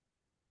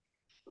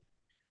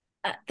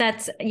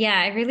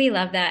 I really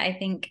love that. I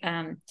think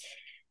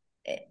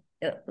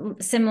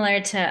similar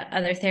to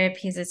other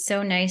therapies, it's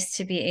so nice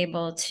to be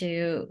able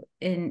to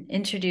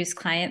introduce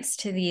clients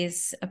to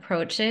these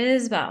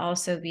approaches, but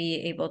also be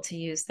able to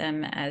use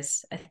them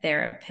as a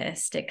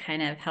therapist. It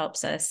kind of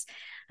helps us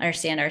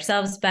understand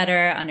ourselves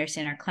better,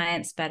 understand our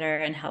clients better,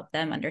 and help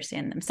them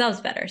understand themselves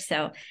better.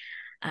 So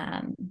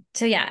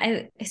yeah,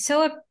 I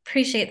so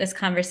appreciate this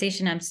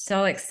conversation. I'm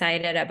so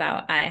excited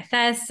about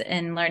IFS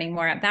and learning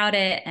more about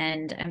it.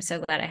 And I'm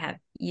so glad I have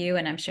you,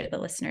 and I'm sure the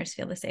listeners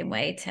feel the same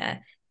way, to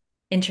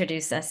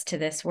introduce us to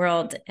this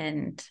world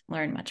and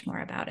learn much more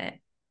about it.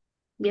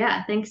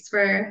 Yeah, thanks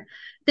for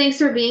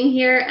being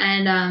here.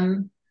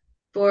 And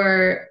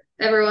for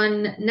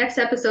everyone, next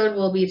episode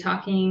we'll be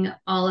talking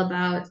all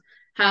about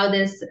how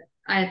this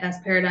IFS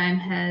paradigm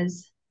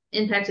has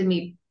impacted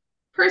me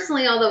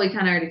personally, although we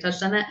kind of already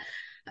touched on that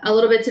a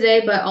little bit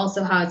today, but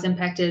also how it's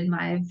impacted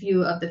my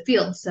view of the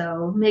field.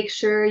 So make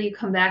sure you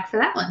come back for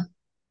that one.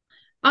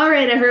 All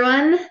right,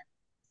 everyone.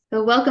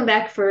 So welcome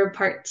back for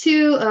part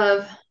 2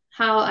 of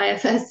how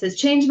IFS has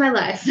changed my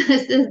life.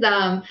 This is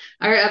our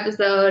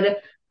episode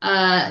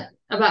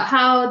about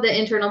how the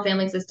internal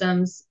family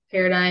systems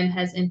paradigm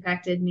has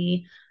impacted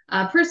me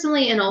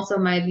personally, and also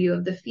my view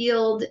of the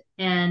field.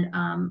 And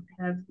I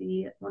have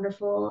the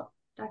wonderful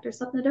Dr.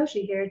 Swapna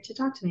Doshi here to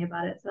talk to me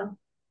about it. So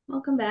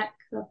welcome back,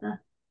 Swapna.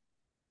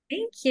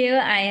 Thank you.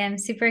 I am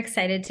super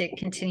excited to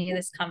continue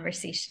this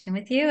conversation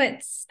with you.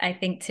 I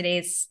think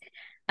today's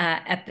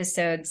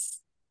episode's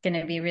going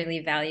to be really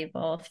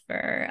valuable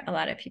for a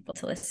lot of people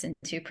to listen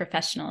to,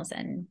 professionals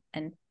and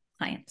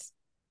clients.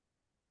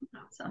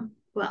 Awesome.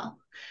 Well,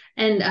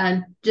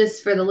 and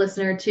just for the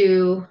listener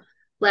too,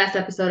 last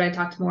episode I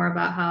talked more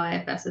about how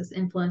IFS has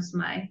influenced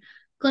my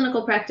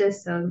clinical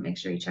practice, so make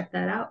sure you check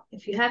that out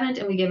if you haven't.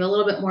 And we gave a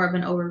little bit more of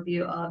an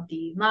overview of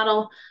the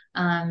model,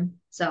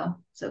 so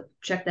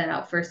check that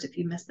out first if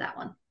you missed that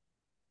one.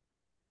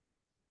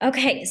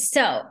 Okay,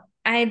 so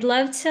I'd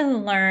love to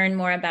learn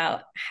more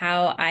about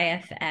how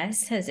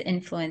IFS has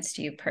influenced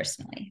you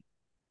personally.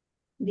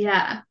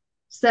 Yeah,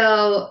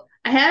 so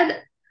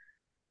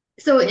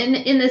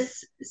in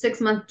this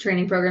 6-month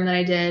training program that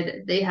I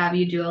did, they have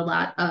you do a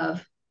lot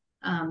of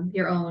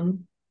your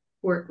own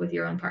work with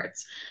your own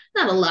parts.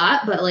 Not a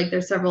lot, but like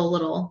there's several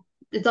little,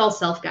 it's all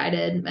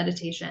self-guided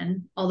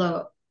meditation,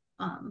 although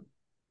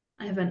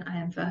I have an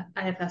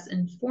IFS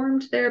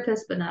informed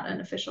therapist, but not an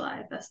official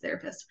IFS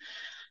therapist.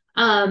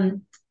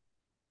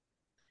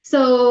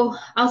 So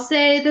I'll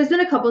say there's been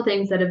a couple of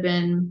things that have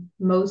been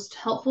most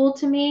helpful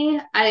to me.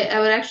 I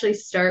would actually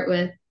start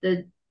with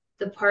the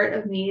part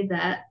of me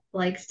that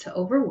likes to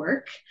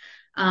overwork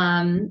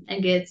and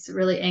gets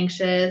really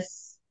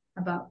anxious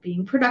about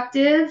being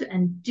productive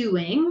and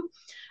doing.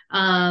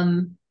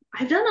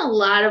 I've done a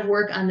lot of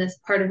work on this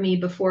part of me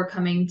before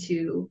coming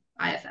to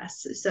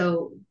IFS.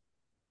 So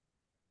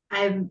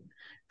I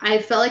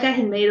felt like I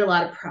had made a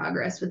lot of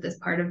progress with this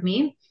part of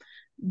me,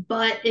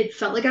 but it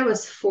felt like I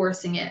was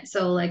forcing it.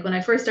 So like when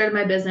I first started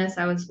my business,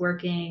 I was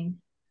working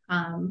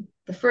when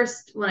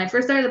I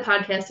first started the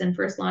podcast and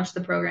first launched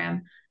the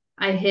program,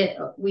 I hit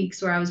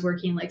weeks where I was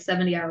working like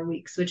 70-hour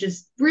weeks, which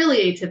is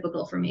really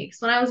atypical for me.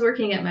 Because when I was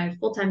working at my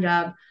full-time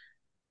job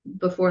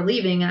before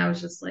leaving, I was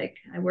just like,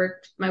 I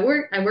worked my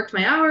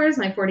hours,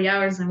 my 40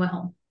 hours, and I went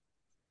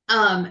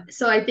home.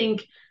 So I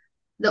think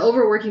the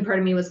overworking part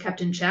of me was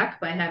kept in check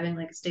by having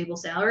like a stable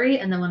salary.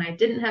 And then when I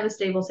didn't have a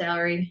stable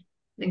salary,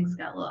 things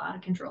got a little out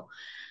of control.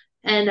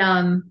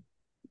 And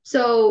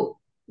so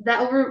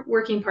that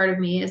overworking part of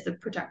me is the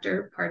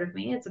protector part of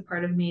me. It's a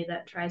part of me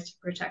that tries to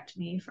protect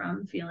me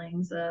from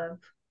feelings of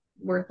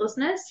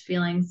worthlessness,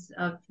 feelings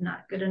of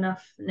not good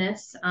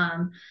enoughness,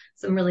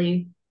 some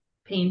really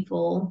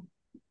painful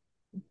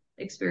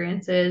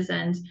experiences.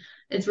 And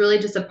it's really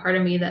just a part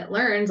of me that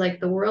learns like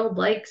the world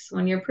likes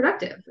when you're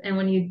productive and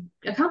when you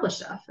accomplish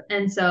stuff.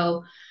 And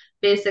so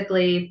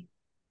basically,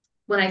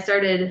 when I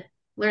started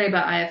learning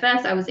about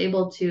IFS, I was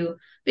able to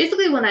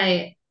basically when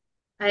I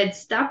had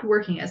stopped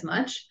working as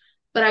much,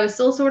 but I was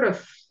still sort of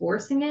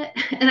forcing it,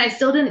 and I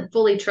still didn't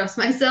fully trust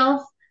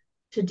myself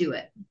to do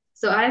it.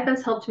 So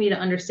IFS helped me to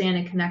understand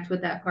and connect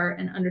with that part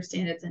and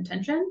understand its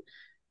intention.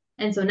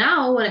 And so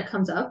now when it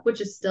comes up, which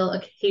it still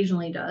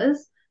occasionally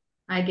does,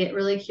 I get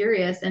really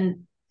curious.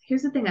 And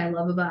here's the thing I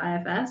love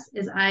about IFS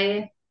is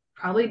I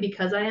probably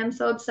because I am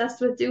so obsessed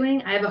with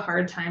doing, I have a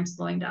hard time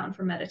slowing down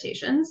for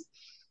meditations.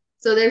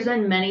 So there's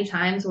been many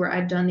times where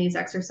I've done these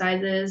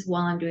exercises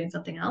while I'm doing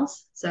something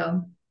else. So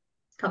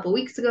a couple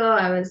weeks ago,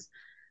 I was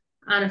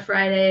on a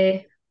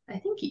Friday. I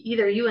think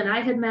either you and I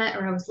had met,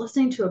 or I was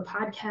listening to a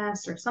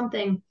podcast or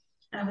something.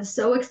 And I was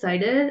so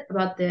excited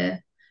about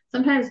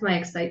sometimes my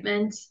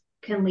excitement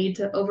can lead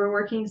to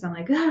overworking. So I'm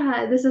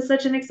like, this is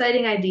such an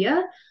exciting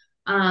idea.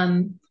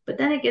 But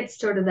then it gets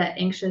sort of that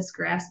anxious,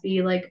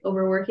 graspy, like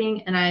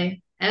overworking. And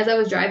as I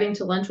was driving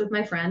to lunch with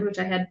my friend, which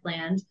I had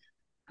planned,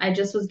 I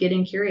just was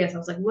getting curious. I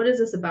was like, what is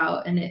this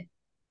about? And it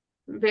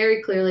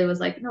very clearly was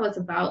like, no, it's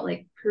about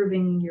like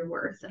proving your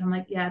worth. And I'm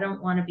like, yeah, I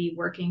don't want to be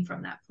working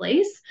from that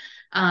place.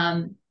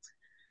 And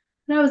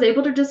I was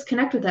able to just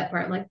connect with that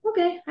part. I'm like,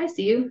 okay, I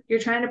see you. You're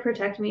trying to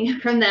protect me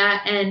from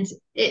that. And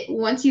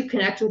once you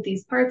connect with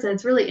these parts, and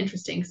it's really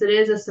interesting because it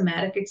is a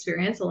somatic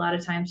experience. A lot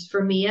of times,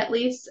 for me at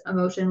least,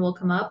 emotion will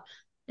come up.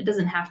 It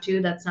doesn't have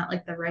to. That's not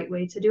like the right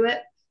way to do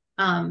it.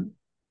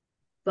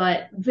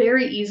 But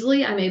very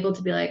easily, I'm able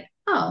to be like,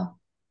 oh,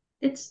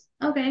 it's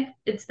okay,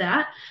 it's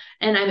that.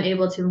 And I'm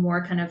able to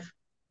more kind of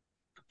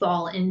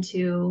fall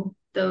into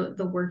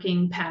the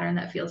working pattern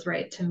that feels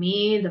right to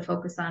me, the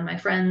focus on my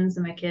friends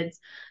and my kids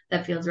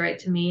that feels right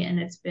to me. And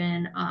it's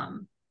been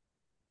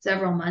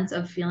several months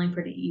of feeling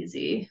pretty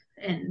easy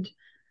and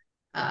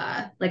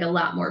like a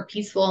lot more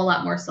peaceful, a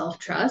lot more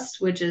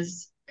self-trust, which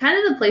is kind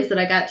of the place that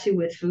I got to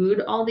with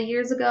food all the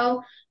years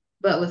ago,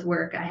 but with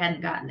work, I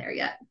hadn't gotten there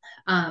yet.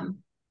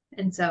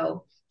 And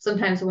so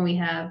sometimes when we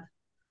have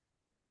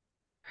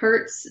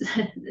hurts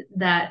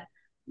that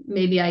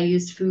maybe I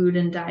used food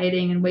and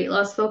dieting and weight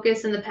loss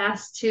focus in the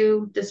past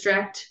to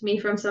distract me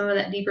from some of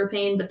that deeper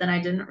pain, but then I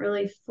didn't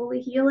really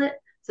fully heal it.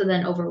 So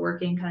then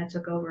overworking kind of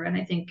took over. And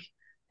I think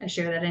I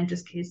share that in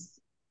just case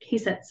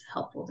that's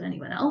helpful to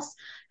anyone else,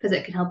 because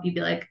it can help you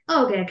be like,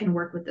 oh, okay, I can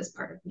work with this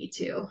part of me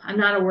too. I'm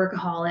not a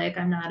workaholic.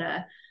 I'm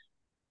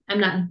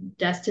not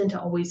destined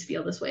to always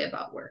feel this way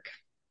about work.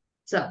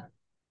 So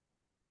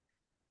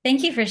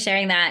thank you for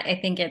sharing that. I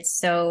think it's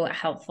so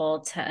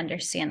helpful to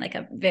understand like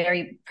a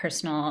very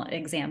personal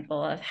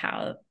example of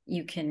how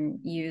you can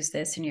use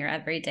this in your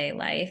everyday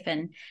life.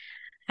 And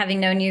having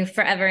known you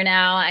forever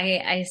now,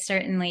 I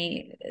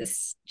certainly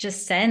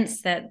just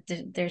sense that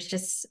there's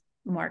just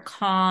more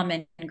calm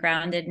and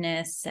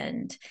groundedness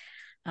and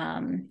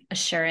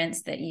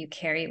assurance that you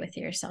carry with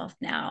yourself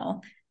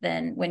now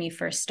than when you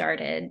first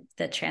started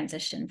the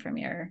transition from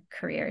your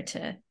career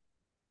to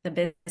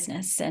the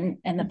business and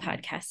the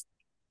podcast.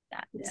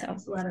 That. Yeah, so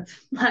there's a lot of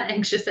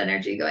anxious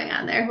energy going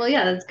on there. Well,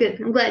 yeah, that's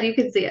good. I'm glad you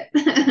could see it.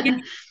 Yeah,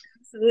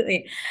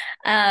 absolutely.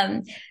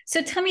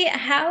 So tell me,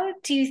 how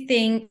do you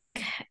think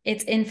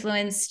it's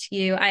influenced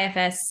you,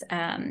 IFS?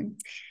 How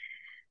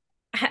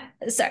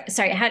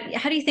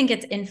do you think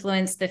it's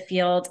influenced the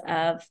field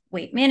of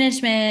weight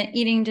management,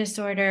 eating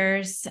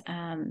disorders?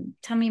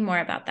 Tell me more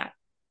about that.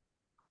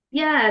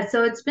 Yeah,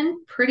 so it's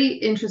been pretty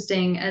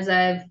interesting as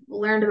I've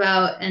learned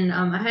about, and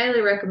I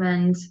highly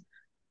recommend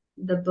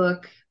the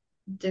book,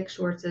 Dick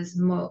Schwartz's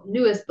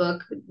newest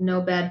book,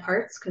 No Bad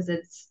Parts, because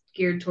it's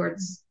geared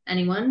towards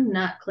anyone,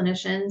 not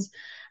clinicians.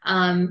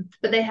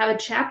 But they have a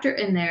chapter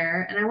in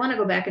there, and I want to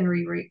go back and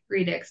reread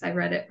it because I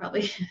read it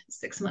probably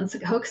 6 months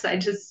ago because I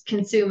just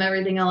consume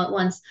everything all at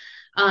once.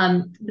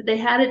 But they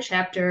had a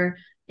chapter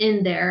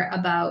in there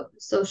about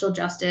social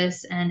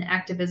justice and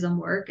activism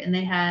work, and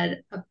they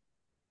had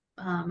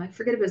I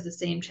forget if it was the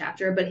same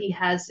chapter, but he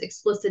has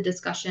explicit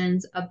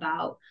discussions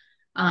about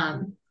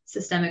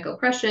systemic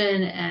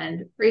oppression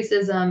and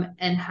racism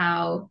and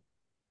how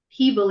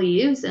he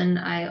believes, and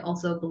I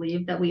also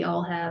believe, that we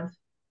all have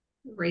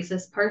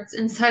racist parts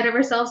inside of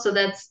ourselves. So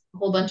that's a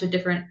whole bunch of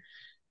different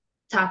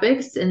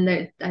topics, and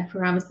I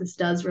promise this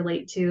does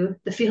relate to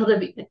the field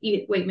of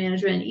weight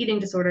management and eating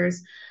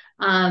disorders.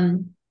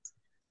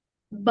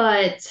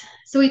 But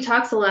so he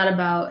talks a lot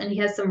about, and he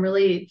has some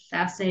really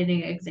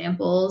fascinating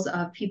examples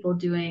of people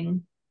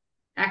doing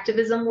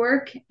activism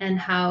work and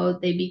how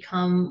they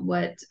become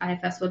what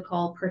IFS would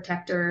call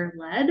protector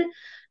led.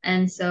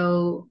 And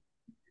so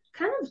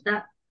kind of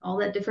not all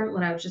that different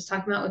what I was just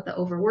talking about with the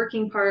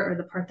overworking part, or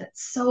the part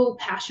that's so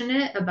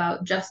passionate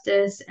about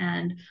justice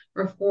and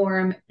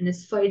reform and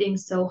is fighting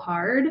so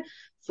hard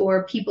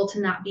for people to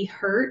not be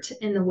hurt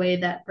in the way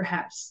that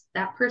perhaps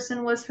that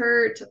person was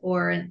hurt,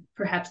 or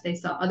perhaps they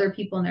saw other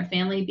people in their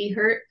family be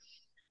hurt.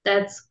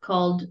 That's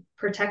called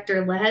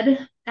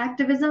protector-led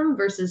activism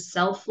versus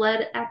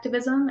self-led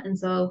activism. And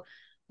so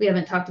we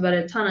haven't talked about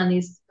it a ton on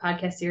these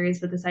podcast series,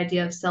 but this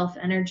idea of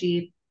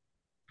self-energy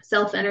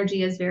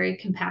is very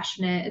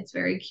compassionate. It's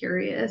very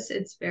curious.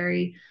 It's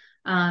very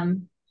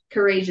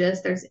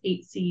courageous. There's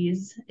 8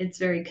 C's. It's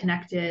very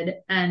connected.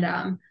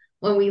 And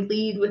when we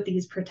lead with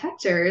these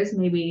protectors,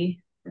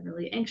 maybe the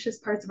really anxious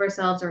parts of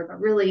ourselves, or the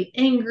really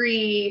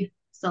angry,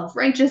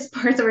 self-righteous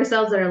parts of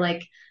ourselves that are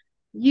like,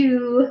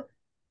 you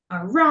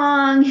are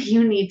wrong,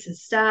 you need to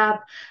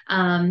stop,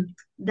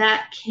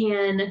 that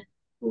can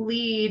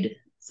lead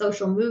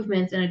social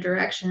movements in a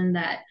direction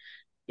that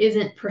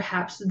isn't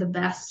perhaps the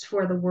best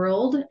for the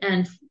world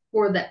and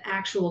for the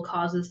actual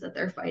causes that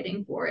they're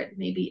fighting for. It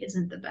maybe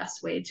isn't the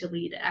best way to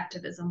lead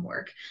activism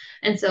work.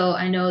 And so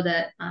I know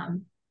that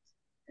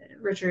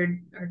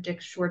Richard, or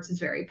Dick Schwartz, is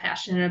very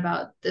passionate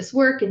about this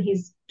work, and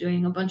he's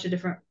doing a bunch of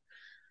different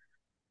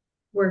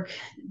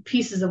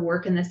pieces of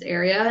work in this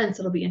area. And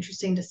so it'll be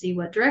interesting to see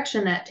what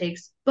direction that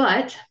takes.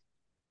 But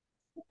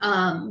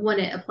when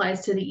it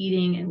applies to the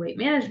eating and weight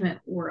management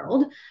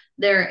world,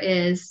 there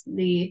is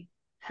the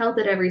Health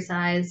at Every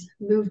Size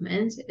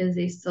movement is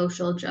a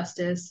social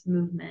justice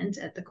movement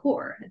at the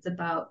core. It's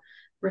about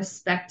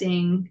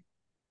respecting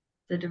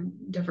the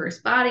diverse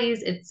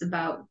bodies. It's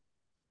about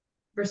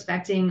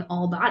respecting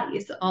all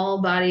bodies.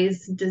 All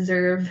bodies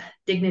deserve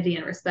dignity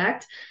and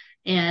respect.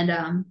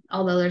 And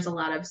although there's a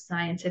lot of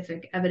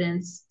scientific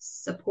evidence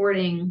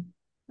supporting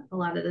a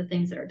lot of the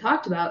things that are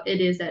talked about,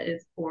 it is at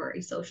its core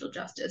a social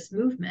justice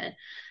movement.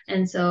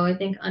 And so I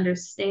think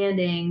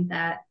understanding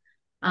that,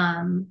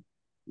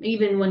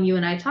 even when you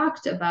and I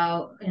talked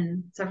about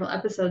in several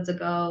episodes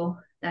ago,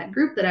 that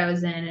group that I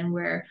was in, and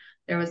where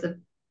there was a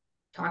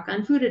talk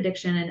on food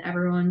addiction and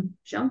everyone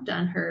jumped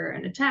on her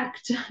and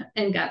attacked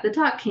and got the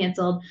talk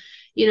canceled,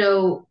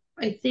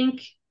 I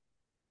think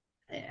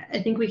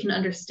we can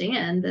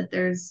understand that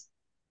there's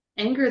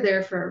anger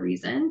there for a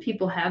reason.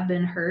 People have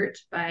been hurt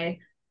by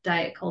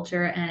diet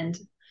culture, and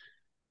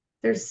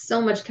there's so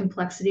much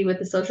complexity with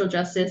the social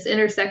justice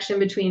intersection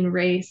between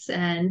race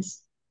and,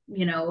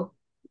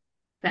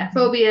 fat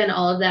phobia and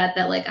all of that,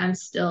 like I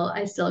still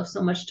have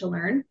so much to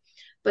learn.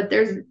 But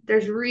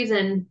there's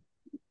reason.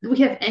 We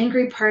have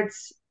angry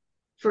parts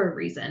for a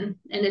reason.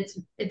 And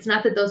it's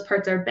not that those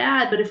parts are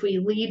bad, but if we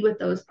lead with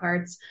those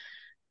parts,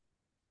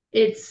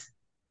 it's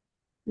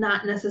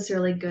not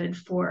necessarily good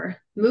for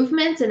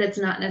movement, and it's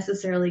not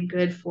necessarily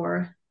good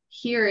for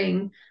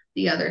hearing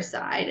the other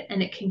side.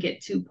 And it can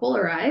get too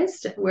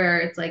polarized,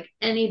 where it's like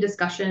any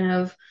discussion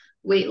of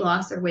weight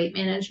loss or weight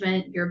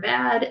management, you're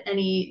bad.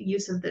 Any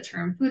use of the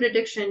term food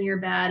addiction, you're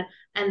bad.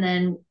 And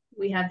then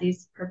we have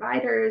these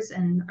providers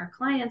and our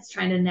clients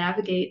trying to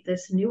navigate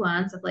this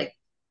nuance of like,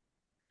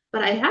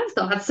 but I have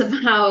thoughts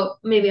about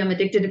maybe I'm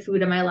addicted to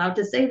food. Am I allowed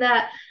to say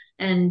that?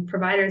 And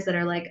providers that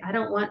are like, I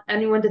don't want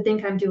anyone to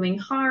think I'm doing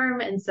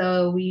harm. And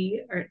so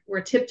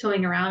we're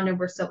tiptoeing around, and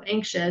we're so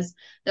anxious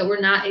that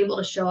we're not able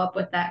to show up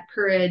with that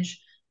courage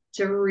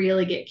to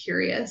really get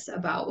curious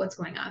about what's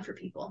going on for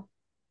people.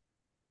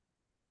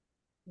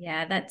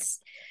 Yeah,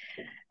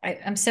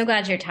 I'm so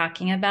glad you're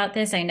talking about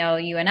this. I know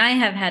you and I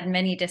have had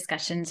many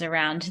discussions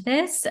around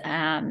this,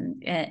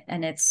 and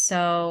it's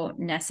so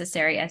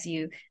necessary as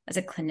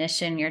a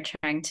clinician, you're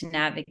trying to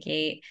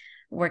navigate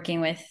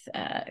working with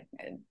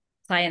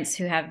clients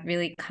who have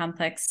really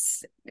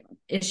complex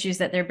issues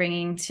that they're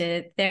bringing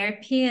to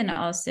therapy, and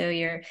also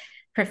you're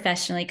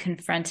professionally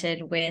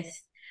confronted with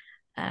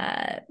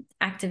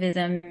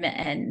activism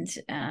and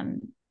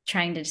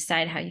trying to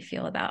decide how you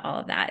feel about all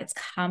of that. It's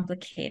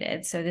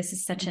complicated. So this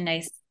is such a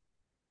nice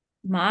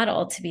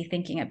model to be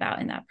thinking about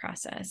in that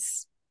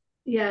process.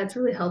 Yeah, it's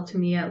really helped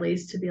me, at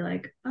least, to be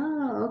like,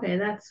 oh, okay,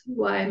 that's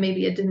why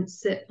maybe it didn't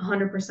sit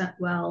 100%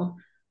 well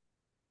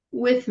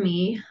with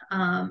me.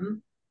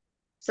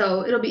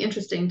 So it'll be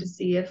interesting to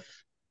see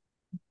if,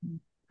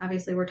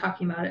 obviously we're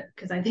talking about it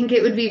because I think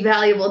it would be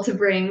valuable to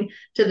bring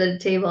to the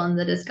table in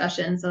the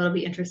discussion. So it'll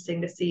be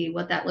interesting to see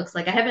what that looks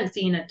like. I haven't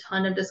seen a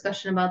ton of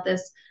discussion about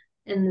this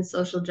in the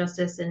social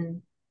justice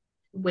and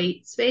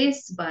weight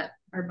space, but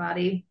our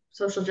body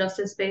social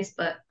justice space,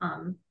 but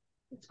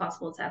it's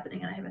possible it's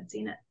happening and I haven't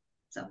seen it.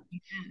 So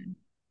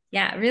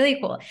yeah, really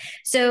cool.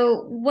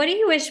 So what do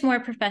you wish more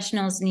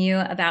professionals knew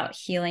about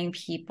healing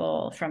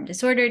people from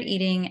disordered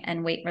eating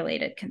and weight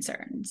related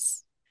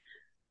concerns?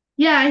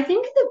 Yeah, I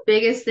think the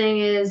biggest thing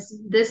is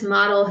this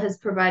model has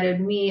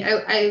provided me.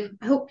 I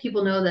hope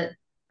people know that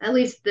at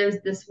least there's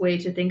this way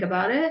to think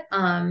about it.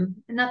 And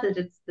not that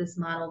it's this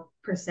model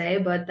per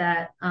se, but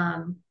that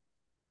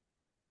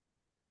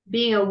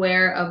being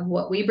aware of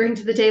what we bring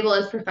to the table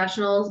as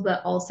professionals,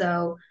 but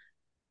also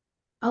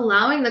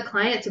allowing the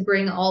client to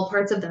bring all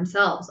parts of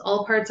themselves.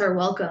 All parts are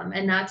welcome,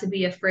 and not to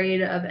be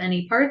afraid of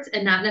any parts,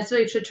 and not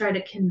necessarily to try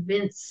to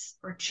convince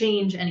or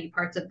change any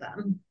parts of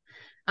them.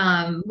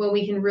 When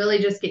we can really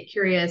just get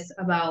curious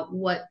about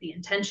what the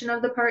intention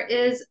of the part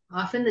is,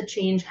 often the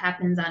change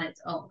happens on its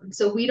own.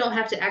 So we don't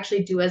have to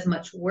actually do as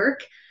much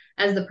work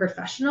as the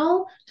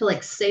professional to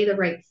like say the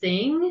right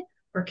thing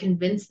or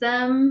convince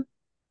them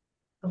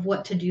of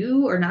what to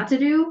do or not to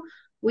do.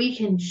 We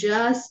can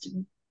just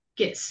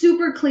get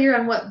super clear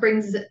on what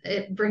brings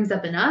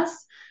up in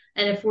us.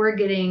 And if we're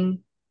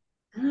getting,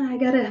 I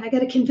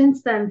gotta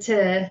convince them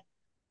to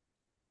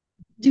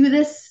do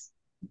this,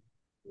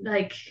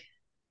 like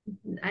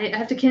I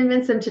have to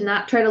convince them to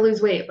not try to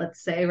lose weight,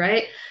 let's say,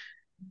 right?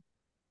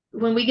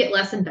 When we get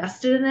less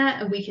invested in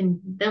that, and we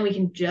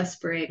can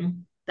just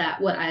bring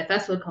that, what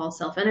IFS would call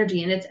self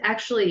energy. And it's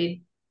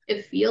actually,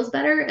 it feels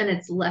better and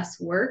it's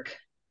less work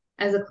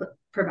as a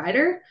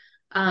provider,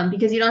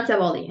 because you don't have to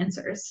have all the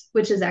answers,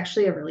 which is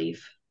actually a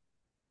relief.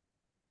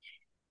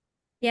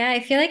 Yeah,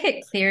 I feel like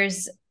it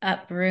clears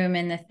up room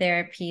in the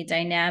therapy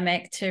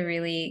dynamic to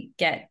really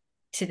get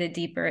to the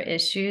deeper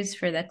issues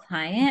for the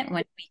client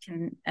when we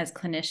can, as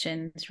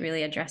clinicians,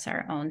 really address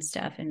our own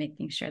stuff and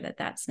making sure that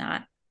that's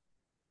not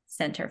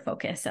center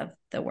focus of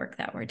the work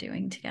that we're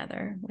doing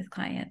together with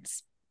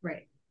clients.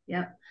 Right.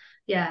 Yep.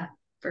 Yeah,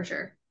 for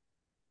sure.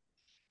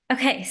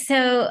 Okay.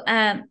 So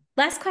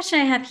last question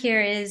I have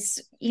here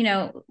is,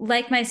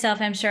 like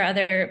myself, I'm sure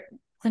other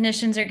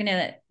clinicians are going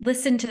to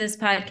listen to this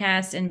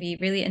podcast and be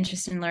really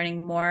interested in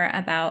learning more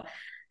about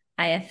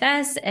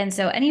IFS. And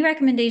so any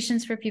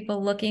recommendations for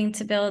people looking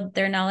to build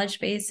their knowledge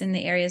base in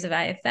the areas of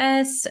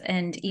IFS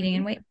and eating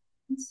and weight?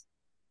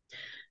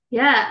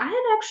 Yeah,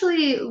 I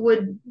actually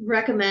would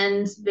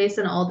recommend, based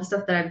on all the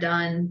stuff that I've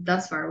done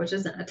thus far, which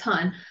isn't a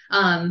ton,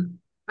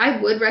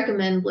 I would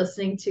recommend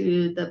listening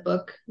to the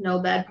book No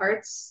Bad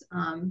Parts,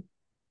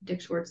 Dick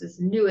Schwartz's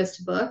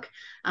newest book.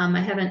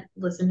 I haven't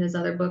listened to his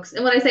other books.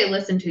 And when I say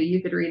listen to,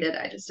 you could read it.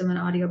 I just am an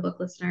audiobook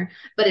listener.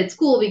 But it's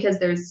cool because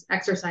there's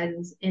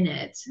exercises in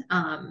it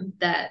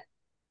that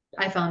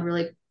I found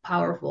really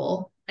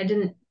powerful. I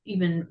didn't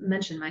even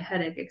mention my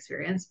headache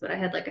experience, but I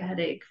had like a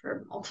headache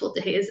for multiple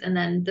days. And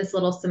then this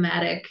little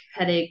somatic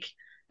headache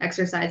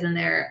exercise in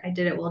there, I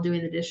did it while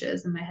doing the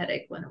dishes and my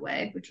headache went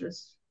away, which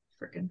was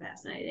freaking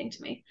fascinating to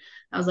me.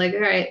 I was like, all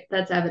right,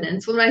 that's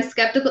evidence. When I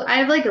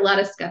have like a lot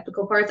of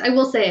skeptical parts. I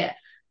will say it.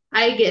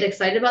 I get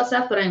excited about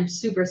stuff, but I'm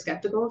super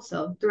skeptical.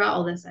 So throughout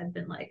all this, I've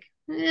been like,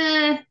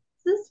 is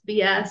this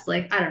BS?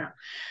 Like, I don't know.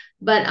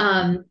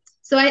 But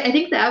so I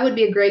think that would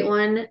be a great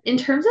one. In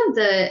terms of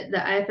the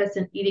IFS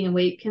and eating and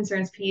weight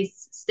concerns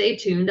piece, stay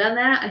tuned on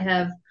that. I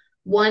have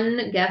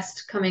one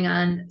guest coming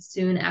on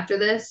soon after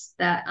this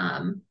that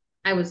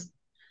I was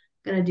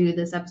going to do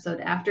this episode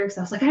after because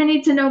I was like, I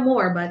need to know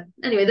more. But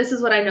anyway, this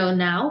is what I know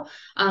now.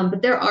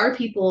 But there are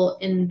people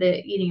in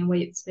the eating and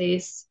weight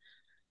space.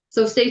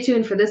 So stay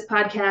tuned for this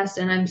podcast.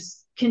 And I'm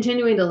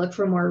continuing to look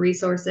for more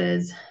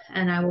resources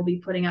and I will be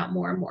putting out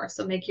more and more.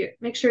 So make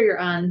sure you're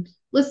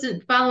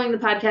following the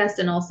podcast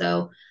and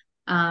also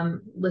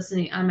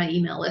listening on my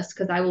email list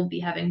because I will be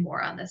having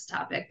more on this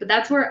topic. But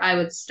that's where I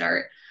would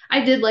start.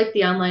 I did like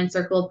the online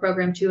circle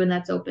program too, and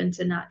that's open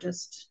to not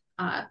just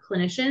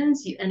clinicians.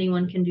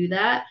 Anyone can do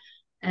that.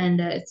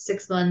 And it's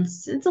 6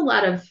 months. It's a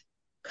lot of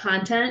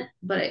content,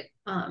 but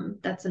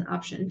that's an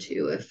option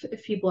too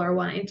if people are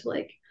wanting to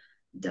like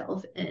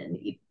delve in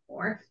even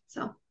more.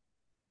 So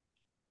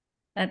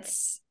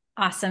that's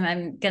awesome.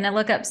 I'm going to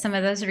look up some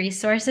of those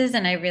resources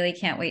and I really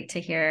can't wait to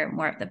hear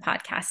more of the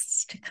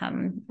podcasts to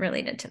come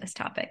related to this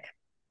topic.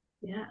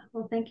 Yeah.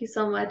 Well, thank you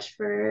so much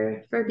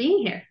for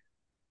being here.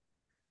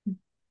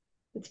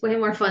 It's way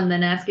more fun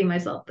than asking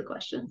myself the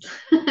questions.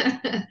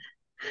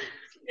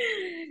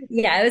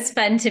 Yeah, it was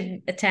fun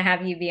to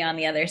have you be on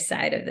the other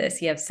side of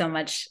this. You have so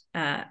much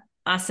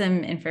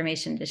awesome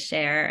information to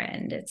share,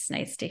 and it's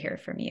nice to hear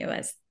from you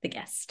as the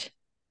guest.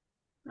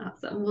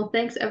 Awesome. Well,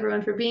 thanks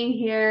everyone for being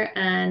here,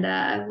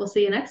 and we'll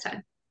see you next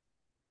time.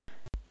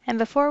 And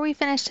before we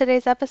finish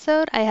today's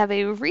episode, I have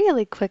a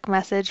really quick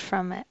message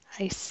from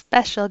a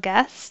special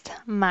guest,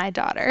 my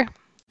daughter.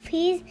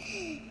 Please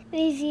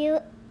review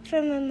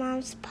for my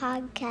mom's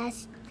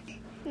podcast.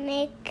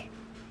 Make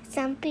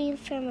something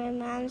for my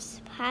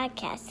mom's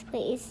podcast,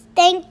 please.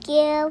 Thank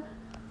you.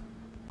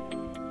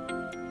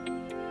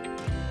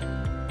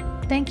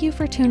 Thank you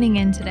for tuning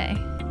in today.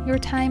 Your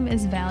time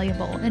is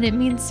valuable, and it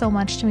means so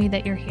much to me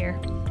that you're here.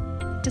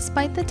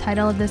 Despite the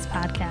title of this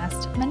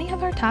podcast, many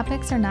of our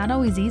topics are not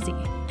always easy.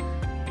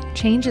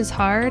 Change is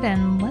hard,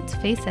 and let's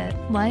face it,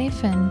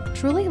 life and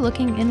truly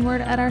looking inward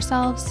at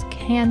ourselves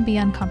can be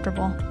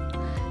uncomfortable.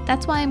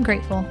 That's why I'm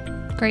grateful.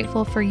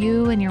 Grateful for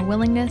you and your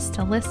willingness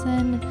to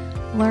listen,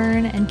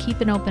 learn, and keep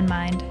an open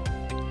mind.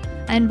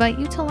 I invite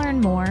you to learn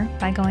more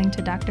by going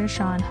to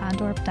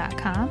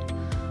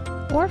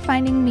drshawnhondorp.com or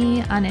finding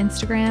me on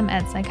Instagram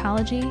at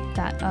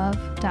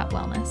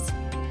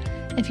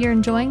psychology.of.wellness. If you're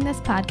enjoying this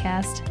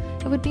podcast,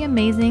 it would be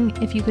amazing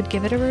if you could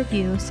give it a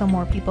review so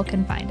more people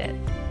can find it.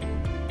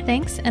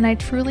 Thanks, and I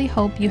truly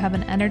hope you have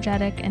an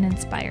energetic and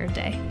inspired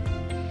day.